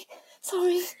 sorry,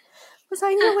 was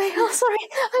I in your way? Oh, sorry,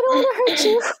 I don't want to hurt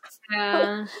you.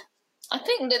 Yeah. I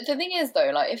think the thing is, though,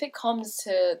 like, if it comes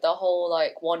to the whole,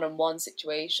 like, one-on-one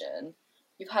situation,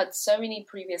 you've had so many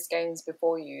previous games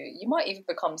before you, you might even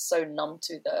become so numb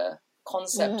to the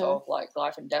concept of, like,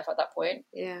 life and death at that point.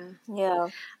 Yeah.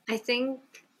 I think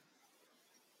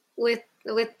with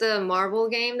the marble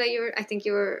game that you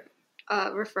were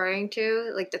referring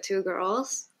to, like, the two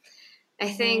girls, I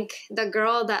think the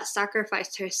girl that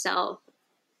sacrificed herself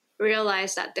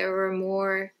realized that there were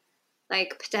more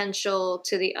like potential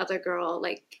to the other girl,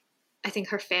 like I think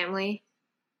her family,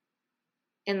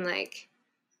 and like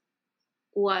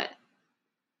what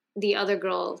the other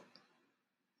girl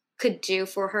could do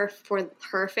for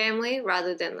her family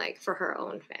rather than like for her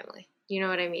own family. You know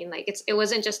what I mean? Like it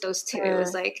wasn't just those two. It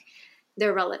was like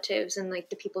their relatives and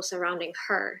like the people surrounding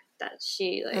her that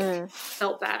she like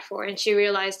felt bad for, and she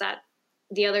realized that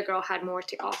the other girl had more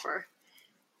to offer.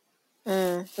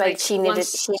 Like she needed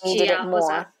it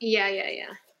more.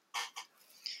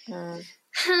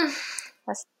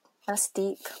 That's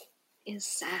deep. It's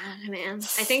sad, man.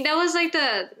 I think that was like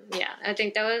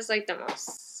the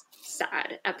most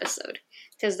sad episode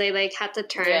because they like had to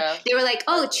turn. Yeah. They were like,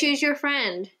 "Oh, choose your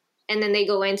friend," and then they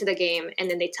go into the game and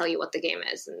then they tell you what the game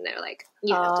is, and they're like,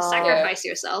 "You have to sacrifice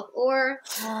yourself or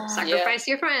sacrifice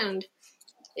your friend."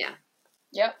 Yeah.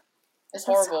 Yep. It's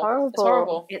horrible. It's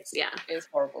horrible. It's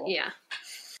horrible. Yeah.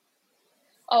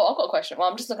 Oh, I've got a question. Well,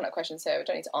 I'm just looking at questions here. We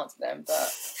don't need to answer them,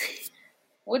 but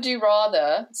would you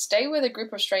rather stay with a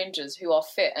group of strangers who are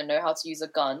fit and know how to use a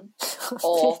gun,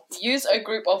 or use a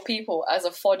group of people as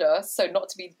a fodder so not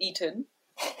to be eaten?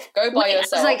 Go by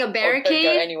yourself. It's like a barricade? Or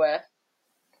don't go anywhere.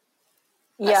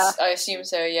 Yeah. I assume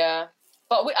so, yeah.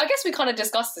 But I guess we kind of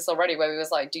discussed this already where we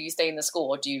was like, do you stay in the school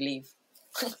or do you leave?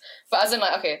 But as in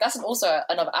like, okay, that's also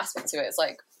another aspect to it. It's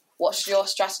like, what's your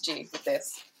strategy with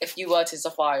this? If you were to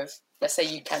survive, let's say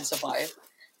you can survive,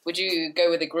 would you go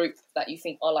with a group that you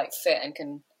think are like fit and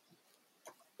can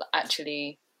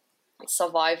actually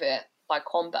survive it by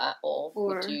combat, or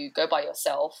would you go by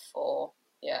yourself, or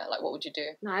like what would you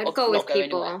do? No, I'd go with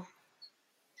people.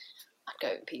 I'd go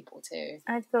with people too.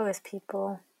 I'd go with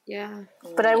people. Yeah,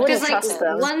 but I wouldn't trust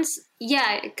them.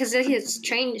 Because it's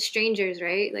strangers,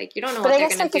 right? Like you don't know but what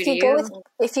they're going to do to you.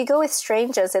 If you go with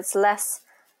strangers, it's less.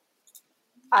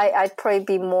 I'd probably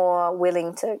be more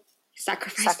willing to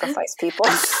sacrifice people.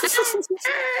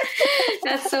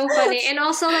 That's so funny. And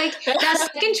also, like that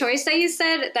second choice that you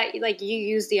said, that like you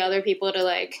use the other people to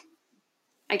like,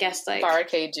 I guess like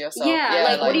barricade yourself. Yeah,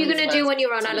 like what are you gonna do when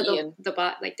you run out of the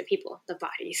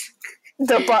bodies?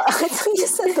 The butt. I thought you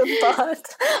said the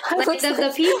butt. Like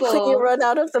the people. When you run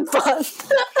out of the butt.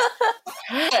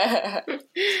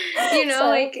 You know,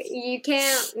 like you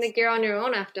can't, like you're on your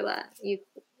own after that. You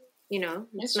know,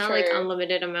 it's not like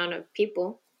unlimited amount of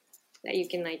people that you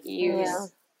can like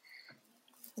use.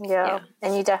 Yeah.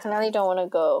 And you definitely don't want to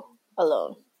go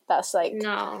alone. That's like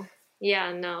no.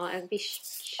 Yeah, no. I'd be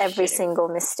every single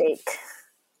mistake.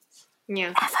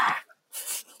 Yeah.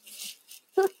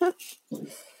 Ever.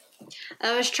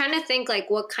 I was trying to think, like,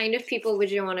 what kind of people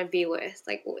would you want to be with?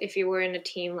 Like, if you were in a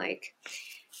team, like,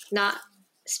 not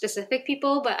specific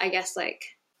people, but I guess,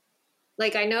 like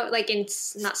I know, like, in,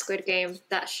 not Squid Game,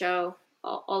 that show,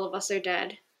 All of Us Are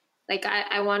Dead. Like,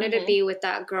 I wanted to be with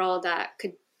that girl that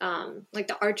could, like,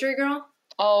 the archer girl.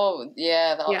 Oh,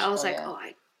 yeah. I was like,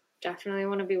 I definitely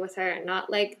want to be with her. Not,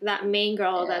 like, that main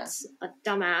girl that's a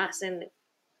dumbass. And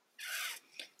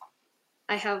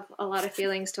I have a lot of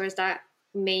feelings towards that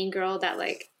main girl that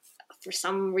like for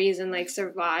some reason like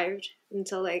survived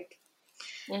until like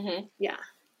she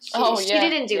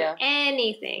didn't do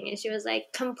anything, and she was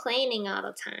like complaining all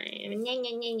the time.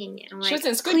 I'm like, she was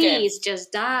in Squid Game.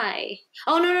 Just die.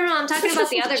 Oh no, I'm talking about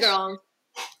the other girl,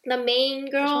 the main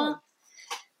girl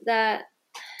that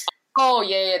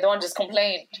the one just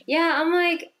complained. Yeah, I'm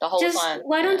like, the whole time.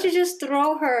 Why don't you just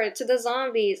throw her to the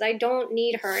zombies? I don't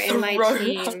need her in my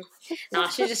team. Nah,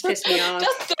 she just pissed me off.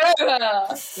 Just throw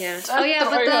her. Yeah.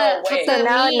 But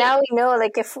now we know,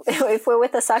 like, if we're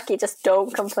with Asaki, just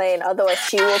don't complain. Otherwise,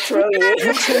 she will throw you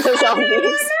into the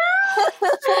zombies.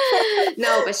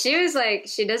 No, but she was like,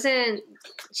 she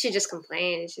just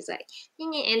complains. She's like,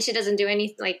 and she doesn't do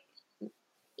anything, like,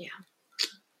 yeah.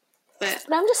 But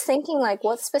I'm just thinking, like,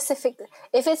 what specific...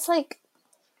 If it's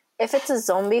a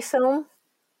zombie film,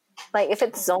 like, if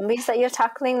it's zombies that you're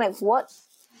tackling, like, what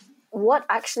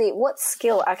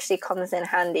skill actually comes in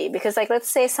handy? Because, like, let's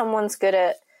say someone's good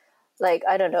at, like,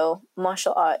 I don't know,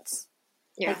 martial arts.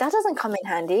 Yeah. Like, that doesn't come in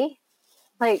handy.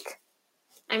 Like...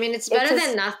 I mean, it's better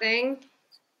than nothing,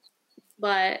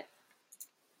 but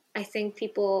I think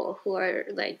people who are,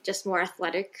 like, just more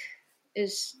athletic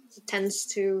tends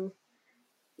to...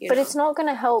 But it's not going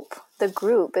to help the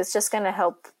group. It's just going to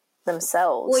help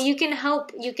themselves. Well, you can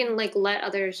like, let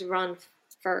others run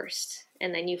first,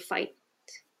 and then you fight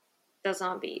the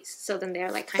zombies. So then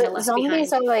they're, like, kind of left behind.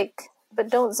 Zombies are, like...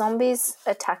 But don't zombies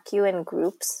attack you in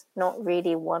groups? Not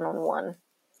really one-on-one.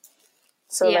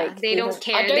 So, like, they don't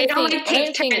care. They don't like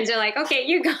take turns. They're like, okay,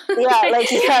 you go. Yeah,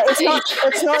 like it's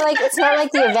not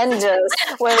like the Avengers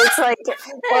where it's like,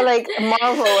 or like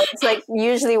Marvel. It's like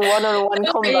usually one-on-one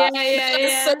combat.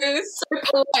 Yeah. So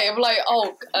polite. I'm like,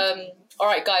 all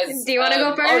right, guys. Do you want to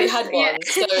go first? I already had one.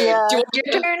 So do you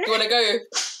want to go?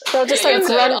 They'll just like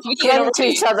run to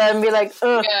each other and be like,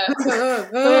 ugh.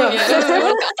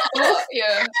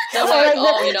 Yeah. They're like,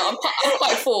 I'm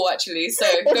quite full actually, so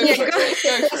go for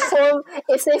it.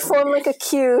 If they form like a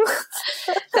queue.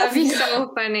 That'd be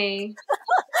so funny.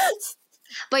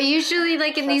 But usually,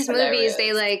 like, in these movies,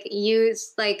 they, like,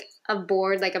 use, like, a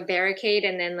board, like a barricade,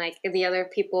 and then, like, the other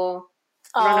people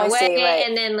run away,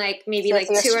 and then, like, maybe, so like,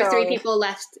 2 or 3 people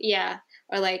left,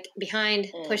 or, like,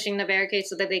 behind pushing the barricade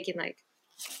so that they can, like,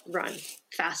 run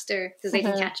faster because they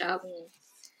can catch up.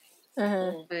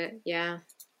 Mm-hmm. But yeah.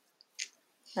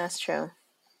 That's true.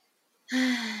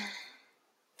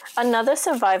 Another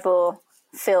survival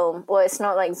film. Well, it's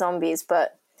not like zombies,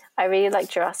 but I really like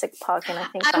Jurassic Park, and I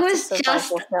think I that's was a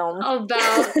survival just film.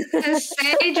 about to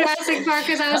say Jurassic Park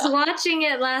because I was watching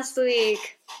it last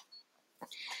week.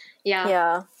 Yeah.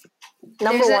 Yeah.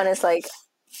 Number one is like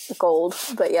gold,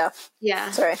 but yeah.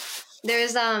 Yeah. Sorry.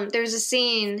 There's a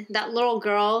scene that little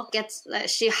girl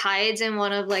she hides in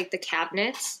one of like the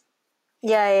cabinets.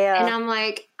 Yeah. And I'm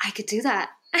like, I could do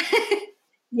that.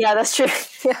 Yeah, that's true.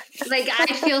 Yeah. Like I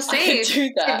feel safe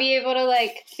to be able to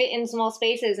like fit in small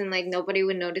spaces and like nobody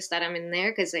would notice that I'm in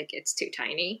there because like it's too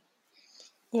tiny.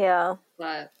 Yeah.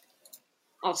 But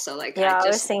also like I I was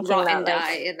just thinking rot that, and like,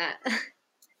 die in that.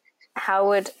 How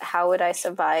would I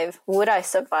survive? Would I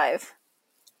survive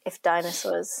if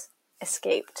dinosaurs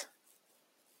escaped?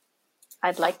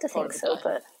 I'd like to think so,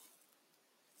 but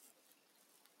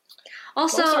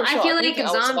also I feel like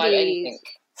zombies.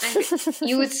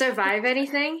 You would survive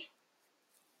anything?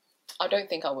 I don't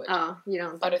think I would. Oh, you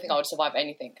don't? I don't think I would survive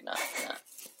anything. No.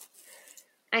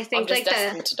 I think I'm just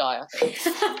destined to die. I think.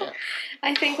 Yeah.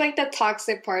 I think like the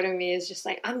toxic part of me is just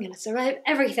like I'm gonna survive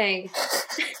everything.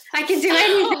 I can do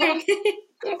anything.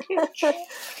 I'm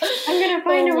gonna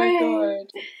find a way. God.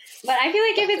 But I feel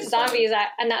like if it's zombies,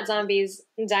 not zombies,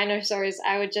 dinosaurs,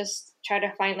 I would just try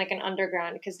to find like an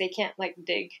underground because they can't like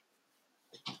dig.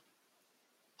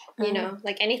 You know,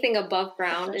 like anything above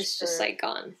ground is just like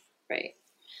gone, right?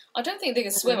 I don't think they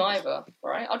can swim either,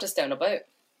 right? I'll just stay on a boat.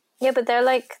 Yeah, but they're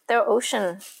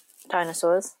ocean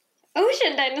dinosaurs.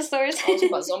 Ocean dinosaurs. I was talking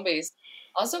about zombies.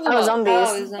 I was talking about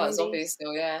zombies. About zombies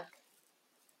still, yeah.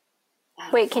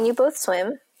 Wait, can you both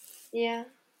swim? Yeah.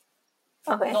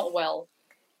 Okay. Not well.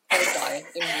 I would die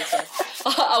in water.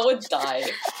 I would die.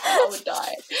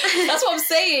 That's what I'm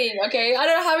saying, okay? I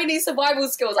don't have any survival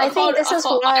skills. I can't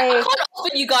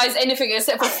offer you guys anything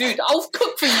except for food. I'll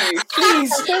cook for you,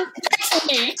 please.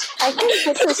 I think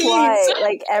this is why,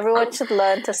 like, everyone should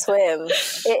learn to swim.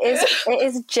 It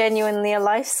is genuinely a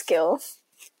life skill.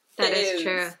 That is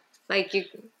true. Like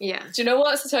yeah. Do you know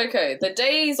what, Satoko? The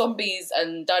day zombies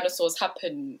and dinosaurs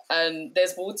happen and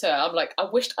there's water, I'm like, I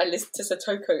wished I listened to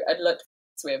Satoko and learned to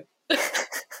swim.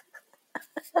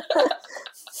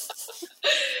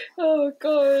 Oh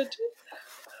god,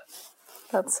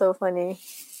 that's so funny.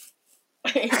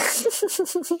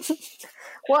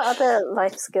 What other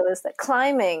life skill is there?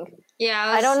 Climbing. Yeah,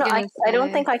 I don't know. I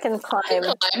don't think I can climb.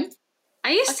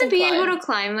 I used to be able to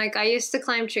climb. Like I used to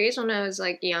climb trees when I was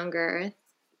like younger.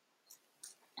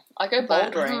 I go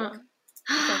bouldering.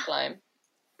 I can climb.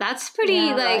 That's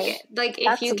pretty like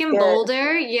if you can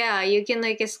boulder, you can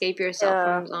like escape yourself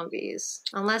from zombies.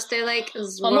 Unless they're like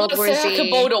I'm not saying I can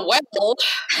boulder well.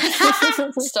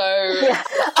 So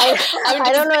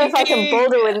I don't know if I can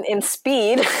boulder in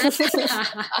speed.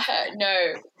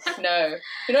 No.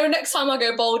 You know, next time I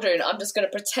go bouldering, I'm just gonna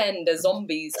pretend there's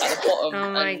zombies at the bottom.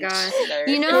 Oh my god!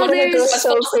 You know there's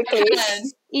so quickly.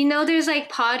 You know, there's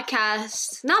like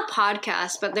podcasts, not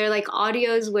podcasts, but they're like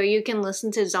audios where you can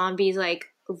listen to zombies like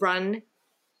run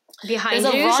behind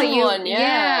you.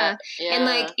 And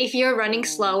like if you're running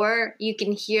slower, you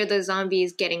can hear the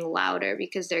zombies getting louder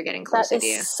because they're getting closer to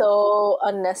you. That is so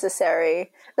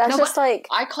unnecessary. That's just like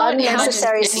I can't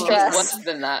unnecessary stress worse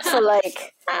than that. For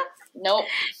like nope.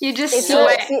 You just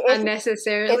sweat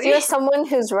unnecessarily. If you're someone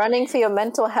who's running for your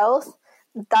mental health,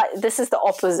 this is the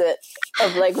opposite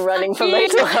of like running for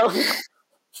mental health.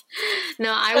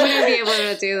 No, I wouldn't be able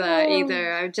to do that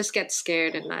either. I would just get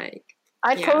scared and like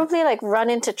I'd probably like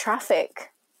run into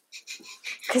traffic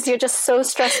because you're just so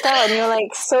stressed out and you're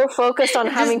like so focused on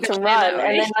having to run,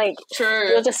 and then like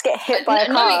you'll just get hit by a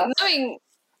car.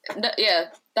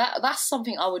 That's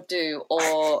something I would do.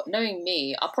 Or knowing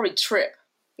me, I'll probably trip.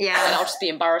 Yeah, and I'll just be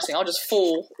embarrassing. I'll just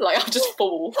fall.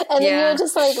 And then you're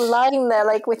just like lying there,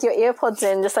 like with your earpods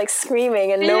in, just like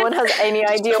screaming, and no one has any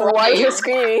idea why you're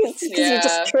screaming because you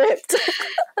just tripped.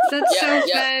 That's so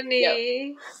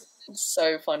funny.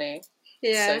 So funny.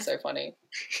 Yeah, so funny.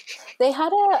 They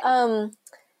had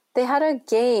a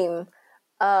game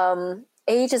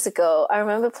ages ago. I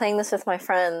remember playing this with my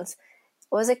friends.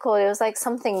 What was it called? It was like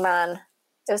something man.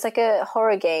 It was like a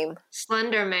horror game.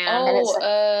 Slender Man.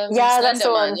 Oh, that's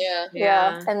the one.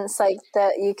 Yeah. And it's like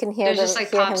that you can hear There's him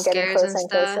getting closer and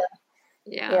closer.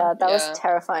 Yeah, that was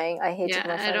terrifying. I hated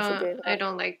my friends for doing that. I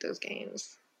don't like those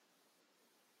games.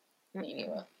 Me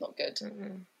neither. Not good.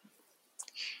 Mm-mm.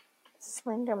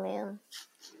 Slender Man.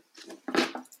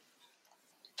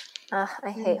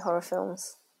 I hate horror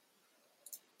films.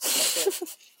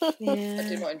 I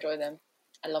do not enjoy them.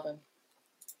 I love them.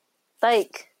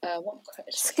 Like,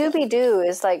 Scooby Doo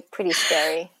is like pretty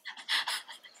scary.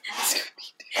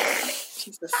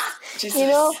 Jesus. You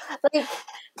know, like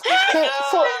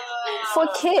for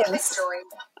kids,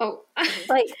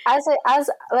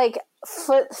 like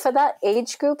for that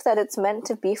age group that it's meant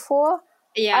to be for,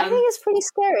 I think it's pretty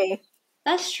scary.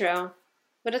 That's true,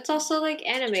 but it's also like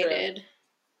animated.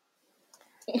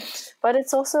 But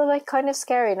it's also like kind of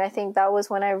scary, and I think that was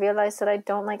when I realized that I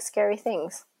don't like scary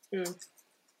things.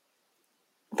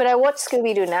 But I watch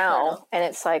Scooby Doo now, and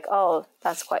it's like, oh,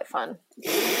 that's quite fun.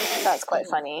 That's quite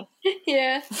funny.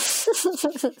 Yeah.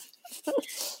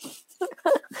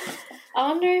 I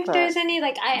wonder if there's any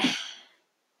like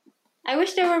I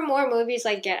wish there were more movies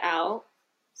like Get Out.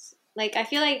 Like I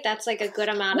feel like that's like a good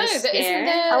amount of scare.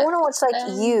 I want to watch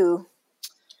like You.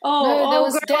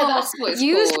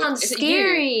 You sounds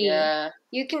scary. Yeah.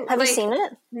 You can have you seen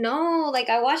it? No, like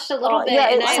I watched a little bit. Yeah,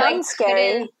 it and sounds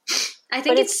scary. I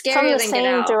think it's scarier from the than same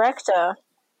Get Out. director.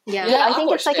 Yeah, I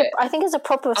think it's like I think it's a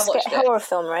proper horror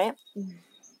film, right?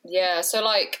 Yeah, so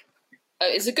like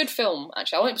it's a good film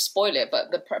actually. I won't spoil it,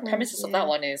 but the premises of that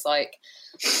one is like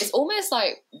it's almost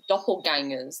like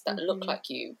doppelgangers that look like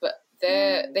you, but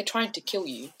they're trying to kill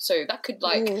you. So that could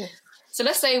like. So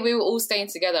let's say we were all staying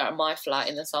together at my flat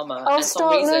in the summer. Oh, and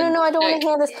stop! Some reason, No! I don't want to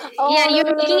hear this. Oh, yeah,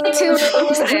 you're making it too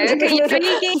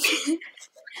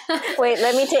Wait,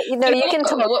 let me take. No, you can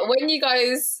talk. When you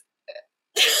guys.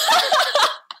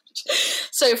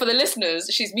 So for the listeners,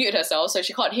 she's muted herself, so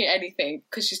she can't hear anything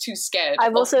because she's too scared.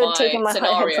 I've also taken my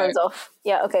scenario. headphones off.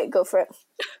 Yeah, okay, go for it.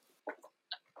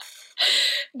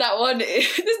 That one,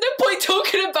 there's no point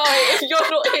talking about it if you're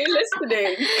not here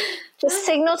listening. Just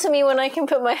signal to me when I can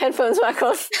put my headphones back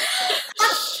on.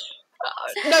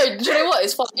 No, do you know what?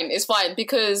 It's fine. It's fine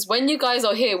because when you guys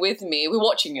are here with me, we're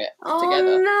watching it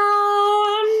together. No.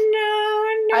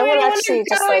 I will actually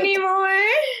just like anymore.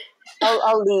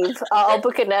 I'll leave. I'll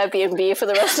book an Airbnb for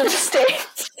the rest of the stay.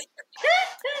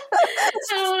 I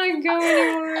don't want to go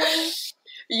anymore.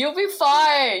 You'll be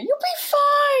fine.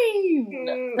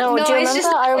 No, do you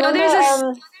remember? I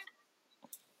remember.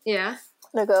 Yeah.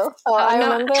 No, go. Oh, I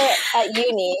remember at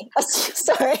uni.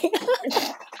 Sorry.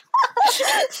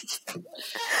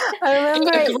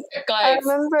 I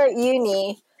remember at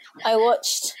uni.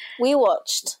 We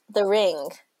watched The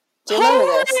Ring. Do you remember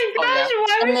this? Oh my gosh!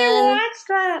 Why would you watch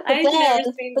that?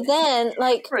 But then,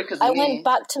 like, I went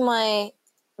back to my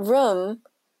room.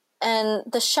 And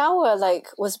the shower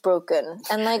was broken,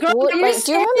 and do you remember this?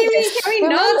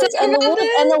 And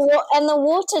the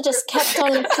water just kept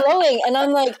on flowing, and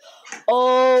I'm like,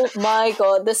 oh my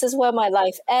god, this is where my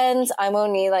life ends. I'm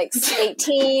only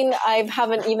 18. I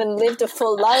haven't even lived a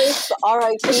full life.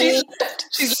 R.I.P.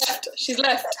 She's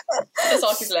left.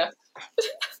 Sasaki's left.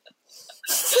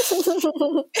 She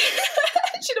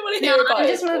don't want to hear about it. I'm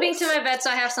just moving to my bed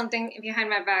so I have something behind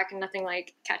my back and nothing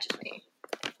catches me.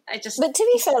 But to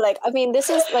be fair,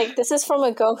 this is from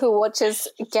a girl who watches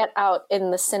Get Out in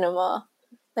the cinema.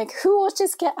 Who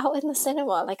watches Get Out in the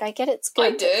cinema? I get it's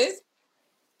good. I do.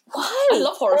 Why? I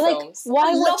love horror films.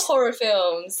 I love horror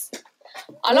films.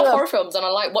 I love horror films, and I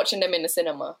like watching them in the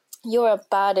cinema. You're a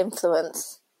bad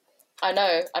influence. I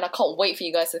know, and I can't wait for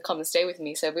you guys to come and stay with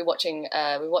me. So we're watching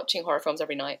horror films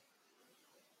every night.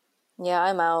 Yeah,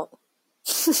 I'm out.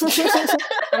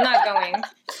 I'm not going.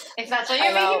 If that's what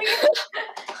you're making me,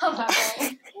 I'm not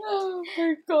going. Oh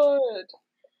my god.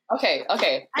 Okay.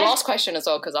 Last question as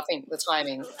well, because I think the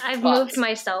timing. I've moved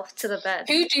myself to the bed.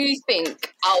 Who do you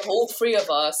think out of all three of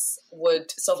us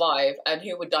would survive, and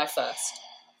who would die first?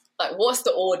 What's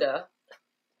the order?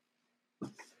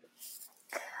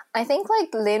 I think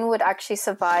Lynn would actually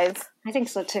survive. I think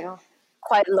so too.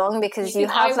 Quite long because you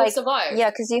have survive?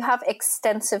 Yeah, because you have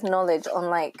extensive knowledge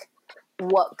on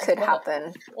what could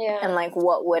happen and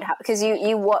what would happen because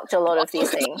you watch a lot of these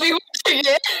things.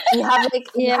 You have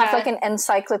an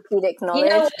encyclopedic knowledge. You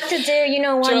know what to do. You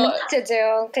know what to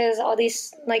do because all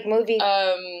these movies.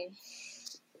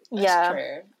 Yeah,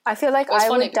 true. I feel like I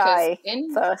would die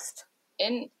first.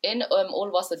 In All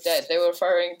of Us Are Dead, they were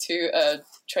referring to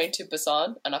Train to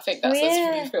Busan, and I think that's a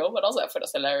movie film. And I was like, I thought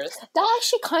that's hilarious. That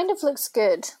actually kind of looks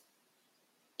good.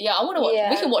 Yeah, I want to watch.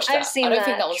 We can watch that. I've seen I don't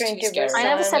think that was too scary. I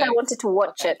never said I wanted to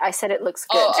watch it. I said it looks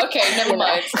good. Oh, okay, never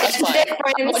mind. That's fine.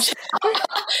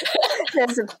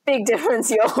 There's a big difference,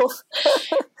 yo.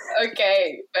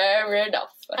 Okay, fair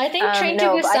enough. I think Train to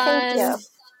Busan.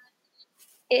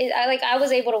 I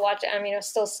was able to watch it. I mean, it was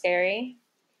still scary,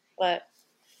 but.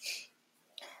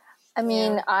 I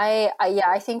mean, I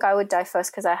think I would die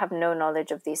first because I have no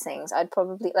knowledge of these things. I'd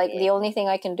probably the only thing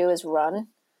I can do is run.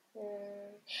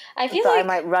 I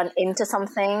might run into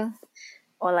something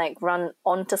or run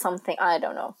onto something. I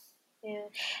don't know. Yeah.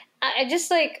 I just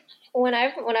like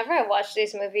whenever I watch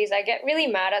these movies, I get really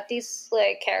mad at these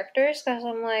like characters because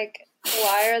I'm like,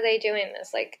 why are they doing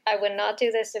this? Like, I would not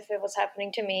do this if it was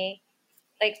happening to me.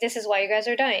 Like, this is why you guys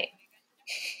are dying.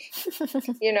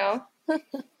 You know?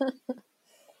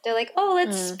 They're like, oh,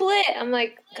 let's split. I'm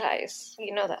like, guys,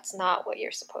 you know that's not what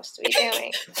you're supposed to be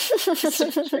doing.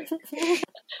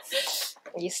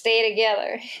 You stay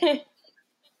together.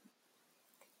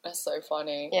 That's so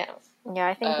funny. Yeah. Yeah,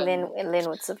 I think Lynn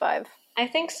would survive. I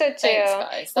think so too. Thanks,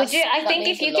 guys. Would you? I think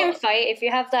if you can fight, if you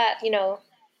have that, you know,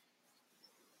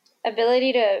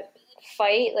 ability to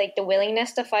fight, like the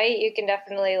willingness to fight, you can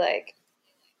definitely like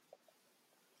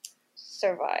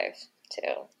survive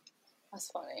too. That's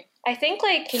funny. I think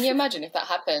like. Can you imagine if that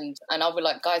happened and I'll be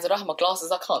like, guys, I don't have my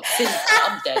glasses, I can't see.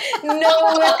 I'm dead.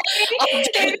 No way. I'm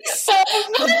dead. So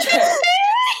I'm dead.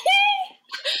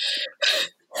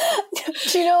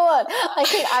 Do you know what? I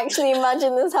can actually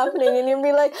imagine this happening, and you'll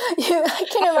be like, I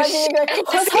can imagine you going,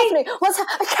 what's happening?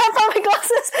 I can't find my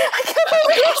glasses. I can't find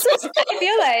my glasses. I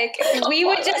feel like we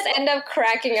would just end up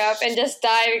cracking up and just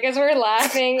die because we're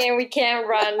laughing and we can't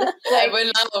run. Like, we're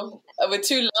loud. We're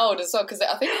too loud as well, because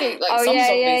I think some zombies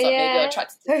maybe are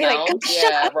attracted to sound.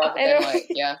 Like, rather than like,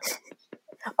 yeah.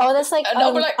 Oh, that's like,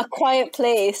 A Quiet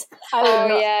Place. I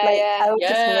would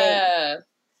just make.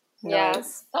 Yeah.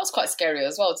 Noise. That was quite scary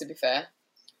as well, to be fair.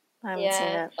 I haven't seen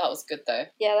it. That was good though.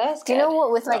 Yeah, that was good. Do you know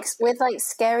what? With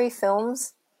scary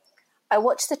films, I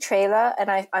watch the trailer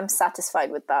and I'm satisfied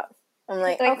with that. I'm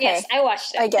like okay, yes, I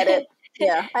watched it. I get it.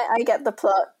 Yeah, I get the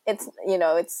plot. It's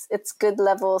it's good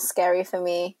level scary for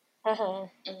me.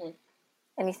 Mm-hmm.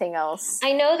 Anything else?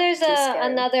 I know there's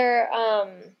another.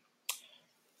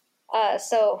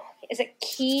 So is it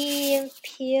Key and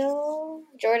Peele?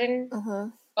 Jordan. Mm-hmm.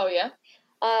 Oh yeah.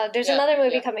 There's another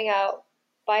movie coming out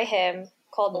by him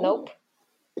called Nope.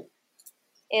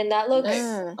 And that looks...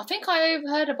 I think I've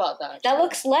heard about that. That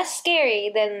looks less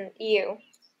scary than You.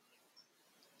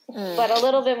 But a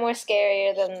little bit more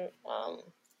scarier than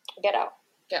Get Out.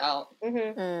 Get Out.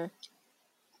 Mm-hmm.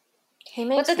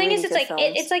 But the thing is,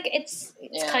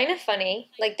 it's kind of funny.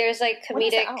 Like, there's like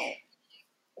comedic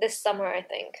this summer, I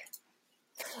think.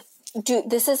 Dude,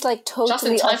 this is like totally just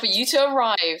in time for you to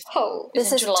arrive. Oh,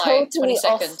 this is July, totally 22nd.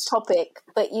 off topic.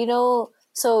 But you know,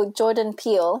 so Jordan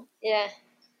Peele,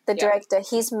 the director,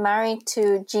 he's married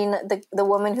to Gina, the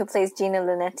woman who plays Gina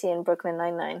Linetti in Brooklyn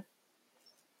Nine-Nine.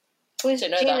 Who's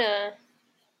Gina?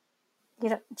 You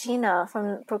know, Gina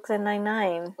from Brooklyn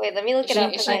Nine-Nine. Wait, let me look it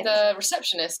up. Is she the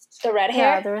receptionist? The red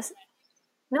hair? Yeah,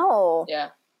 no. Yeah.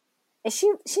 Is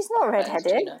she? She's not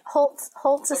redheaded. Holt's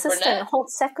assistant, brunette?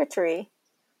 Holt's secretary.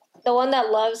 The one that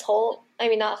loves Holt. I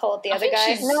mean, not Holt. The other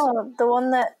guy. No, the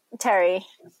one that Terry.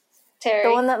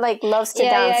 The one that like loves to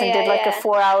dance and did like a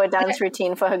 4-hour dance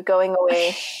routine for her going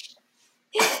away.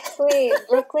 Wait,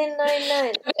 Brooklyn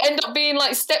Nine-Nine. They end up being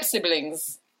like step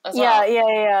siblings. As Yeah, well.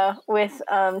 yeah. With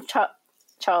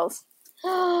Charles.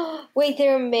 Wait,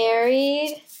 they're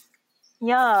married?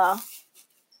 Yeah.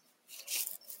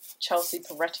 Chelsea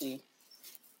Peretti.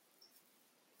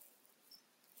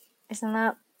 Isn't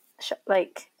that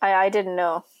like I didn't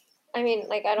know. I mean,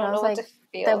 like I don't know what to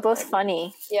feel. They're both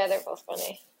funny. Yeah, they're both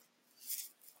funny.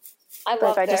 I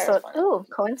just thought, ooh,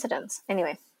 coincidence.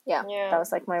 Anyway, yeah, that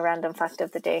was like my random fact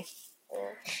of the day.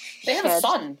 Yeah. They have a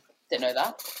son. Didn't know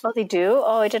that. Oh, they do?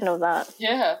 Oh, I didn't know that.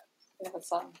 Yeah, they have a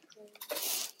son.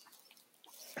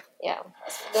 Yeah,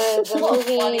 the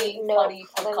movie. funny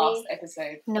podcast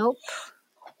episode. Nope.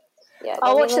 Yeah,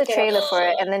 I'll watch the trailer for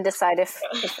it and then decide if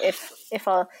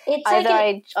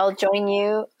I'll join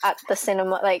you at the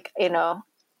cinema, like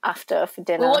after for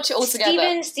dinner. We'll watch it all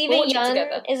together. Steven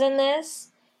Yeun is in this.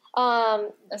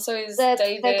 And so is the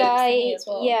David guy, as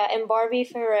well. Yeah, and Barbie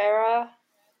Ferreira.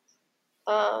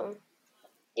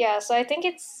 Yeah, so I think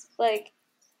it's like,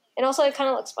 and also it kind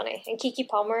of looks funny. And Keke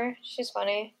Palmer, she's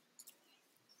funny.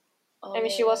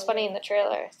 She was funny in the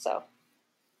trailer, so.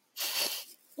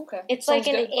 Okay. It's Sounds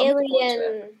like an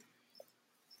alien,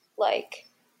 like,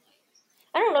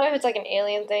 I don't know if it's like an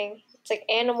alien thing. It's like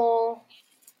animal.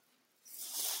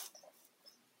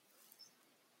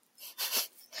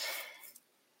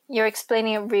 You're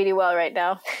explaining it really well right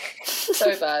now.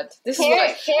 So bad. This is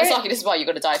why you're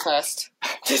gonna die first.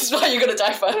 This is why you're gonna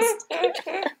die first.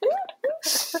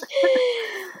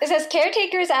 It says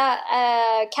caretakers at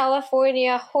a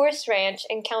California horse ranch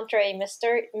encounter a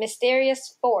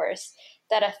mysterious force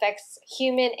that affects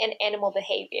human and animal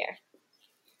behavior.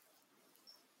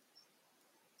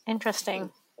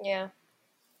 Interesting. Yeah.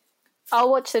 I'll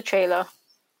watch the trailer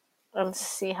and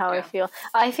see how I feel.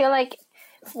 I feel like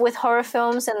with horror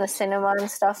films and the cinema and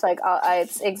stuff, like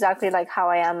it's exactly like how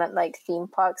I am at like theme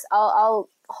parks. I'll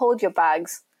hold your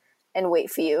bags and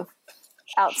wait for you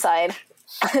outside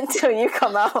until you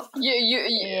come out.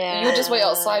 You'll just wait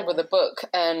outside with a book,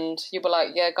 and you'll be like,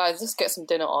 "Yeah, guys, let's get some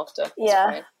dinner after."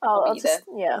 Yeah, I'll just,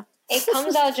 yeah. It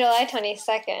comes out July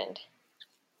 22nd.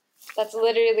 That's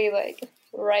literally like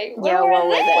right. Yeah, well,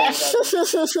 we're there.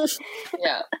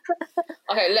 Yeah.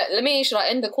 Okay, should I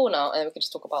end the call now, and we can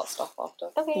just talk about stuff after?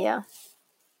 Okay. Yeah.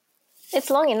 It's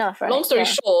long enough, right? Long story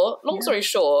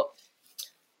short,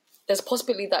 there's a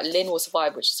possibility that Lynn will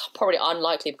survive, which is probably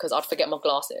unlikely because I'd forget my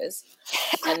glasses.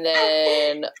 And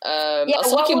then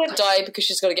Asaki will die because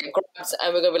she's going to get grabbed,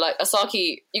 and we're going to be like,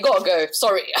 Asaki, you got to go.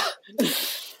 Sorry.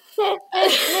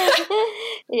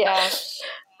 Yeah.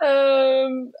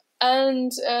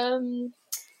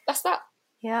 That's that.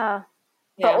 Yeah.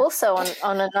 But also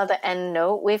on another end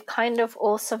note, we've kind of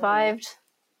all survived.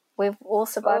 We've all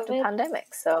survived the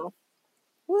pandemic, so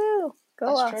woo,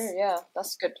 go us. That's true. Yeah,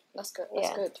 that's good. That's good.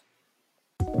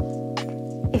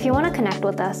 If you want to connect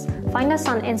with us, find us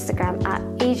on Instagram at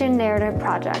Asian Narrative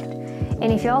Project.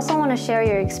 And if you also want to share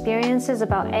your experiences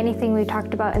about anything we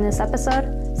talked about in this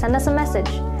episode, send us a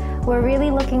message. We're really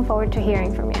looking forward to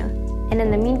hearing from you. And in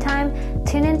the meantime,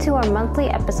 tune into our monthly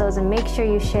episodes and make sure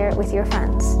you share it with your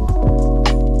friends.